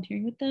centers,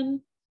 volunteering with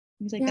them,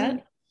 things like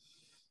that.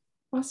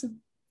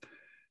 Awesome.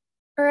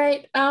 All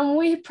right.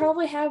 We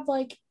probably have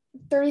like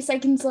 30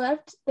 seconds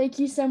left. Thank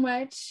you so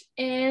much.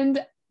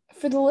 And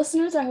for the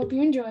listeners, I hope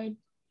you enjoyed.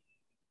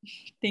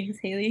 Thanks,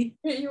 Haley.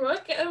 You're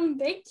welcome.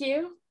 Thank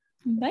you.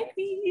 Bye,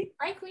 Queen.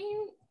 Bye,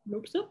 Queen.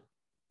 Ropes up.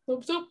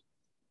 Ropes up.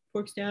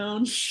 Forks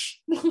down.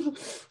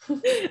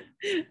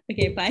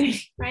 Okay, bye.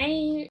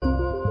 Bye.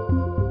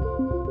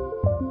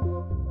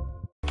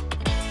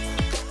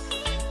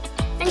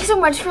 Thanks so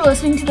much for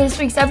listening to this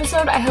week's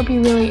episode. I hope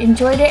you really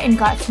enjoyed it and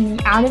got something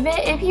out of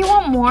it. If you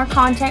want more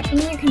content from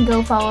me, you can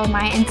go follow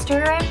my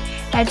Instagram.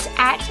 That's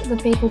at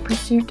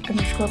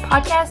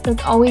 @thefaithfulpursuit_podcast.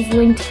 That's always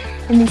linked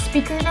in the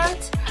speaker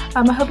notes.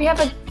 I hope you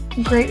have a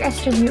great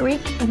rest of your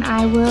week, and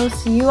I will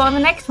see you on the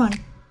next one.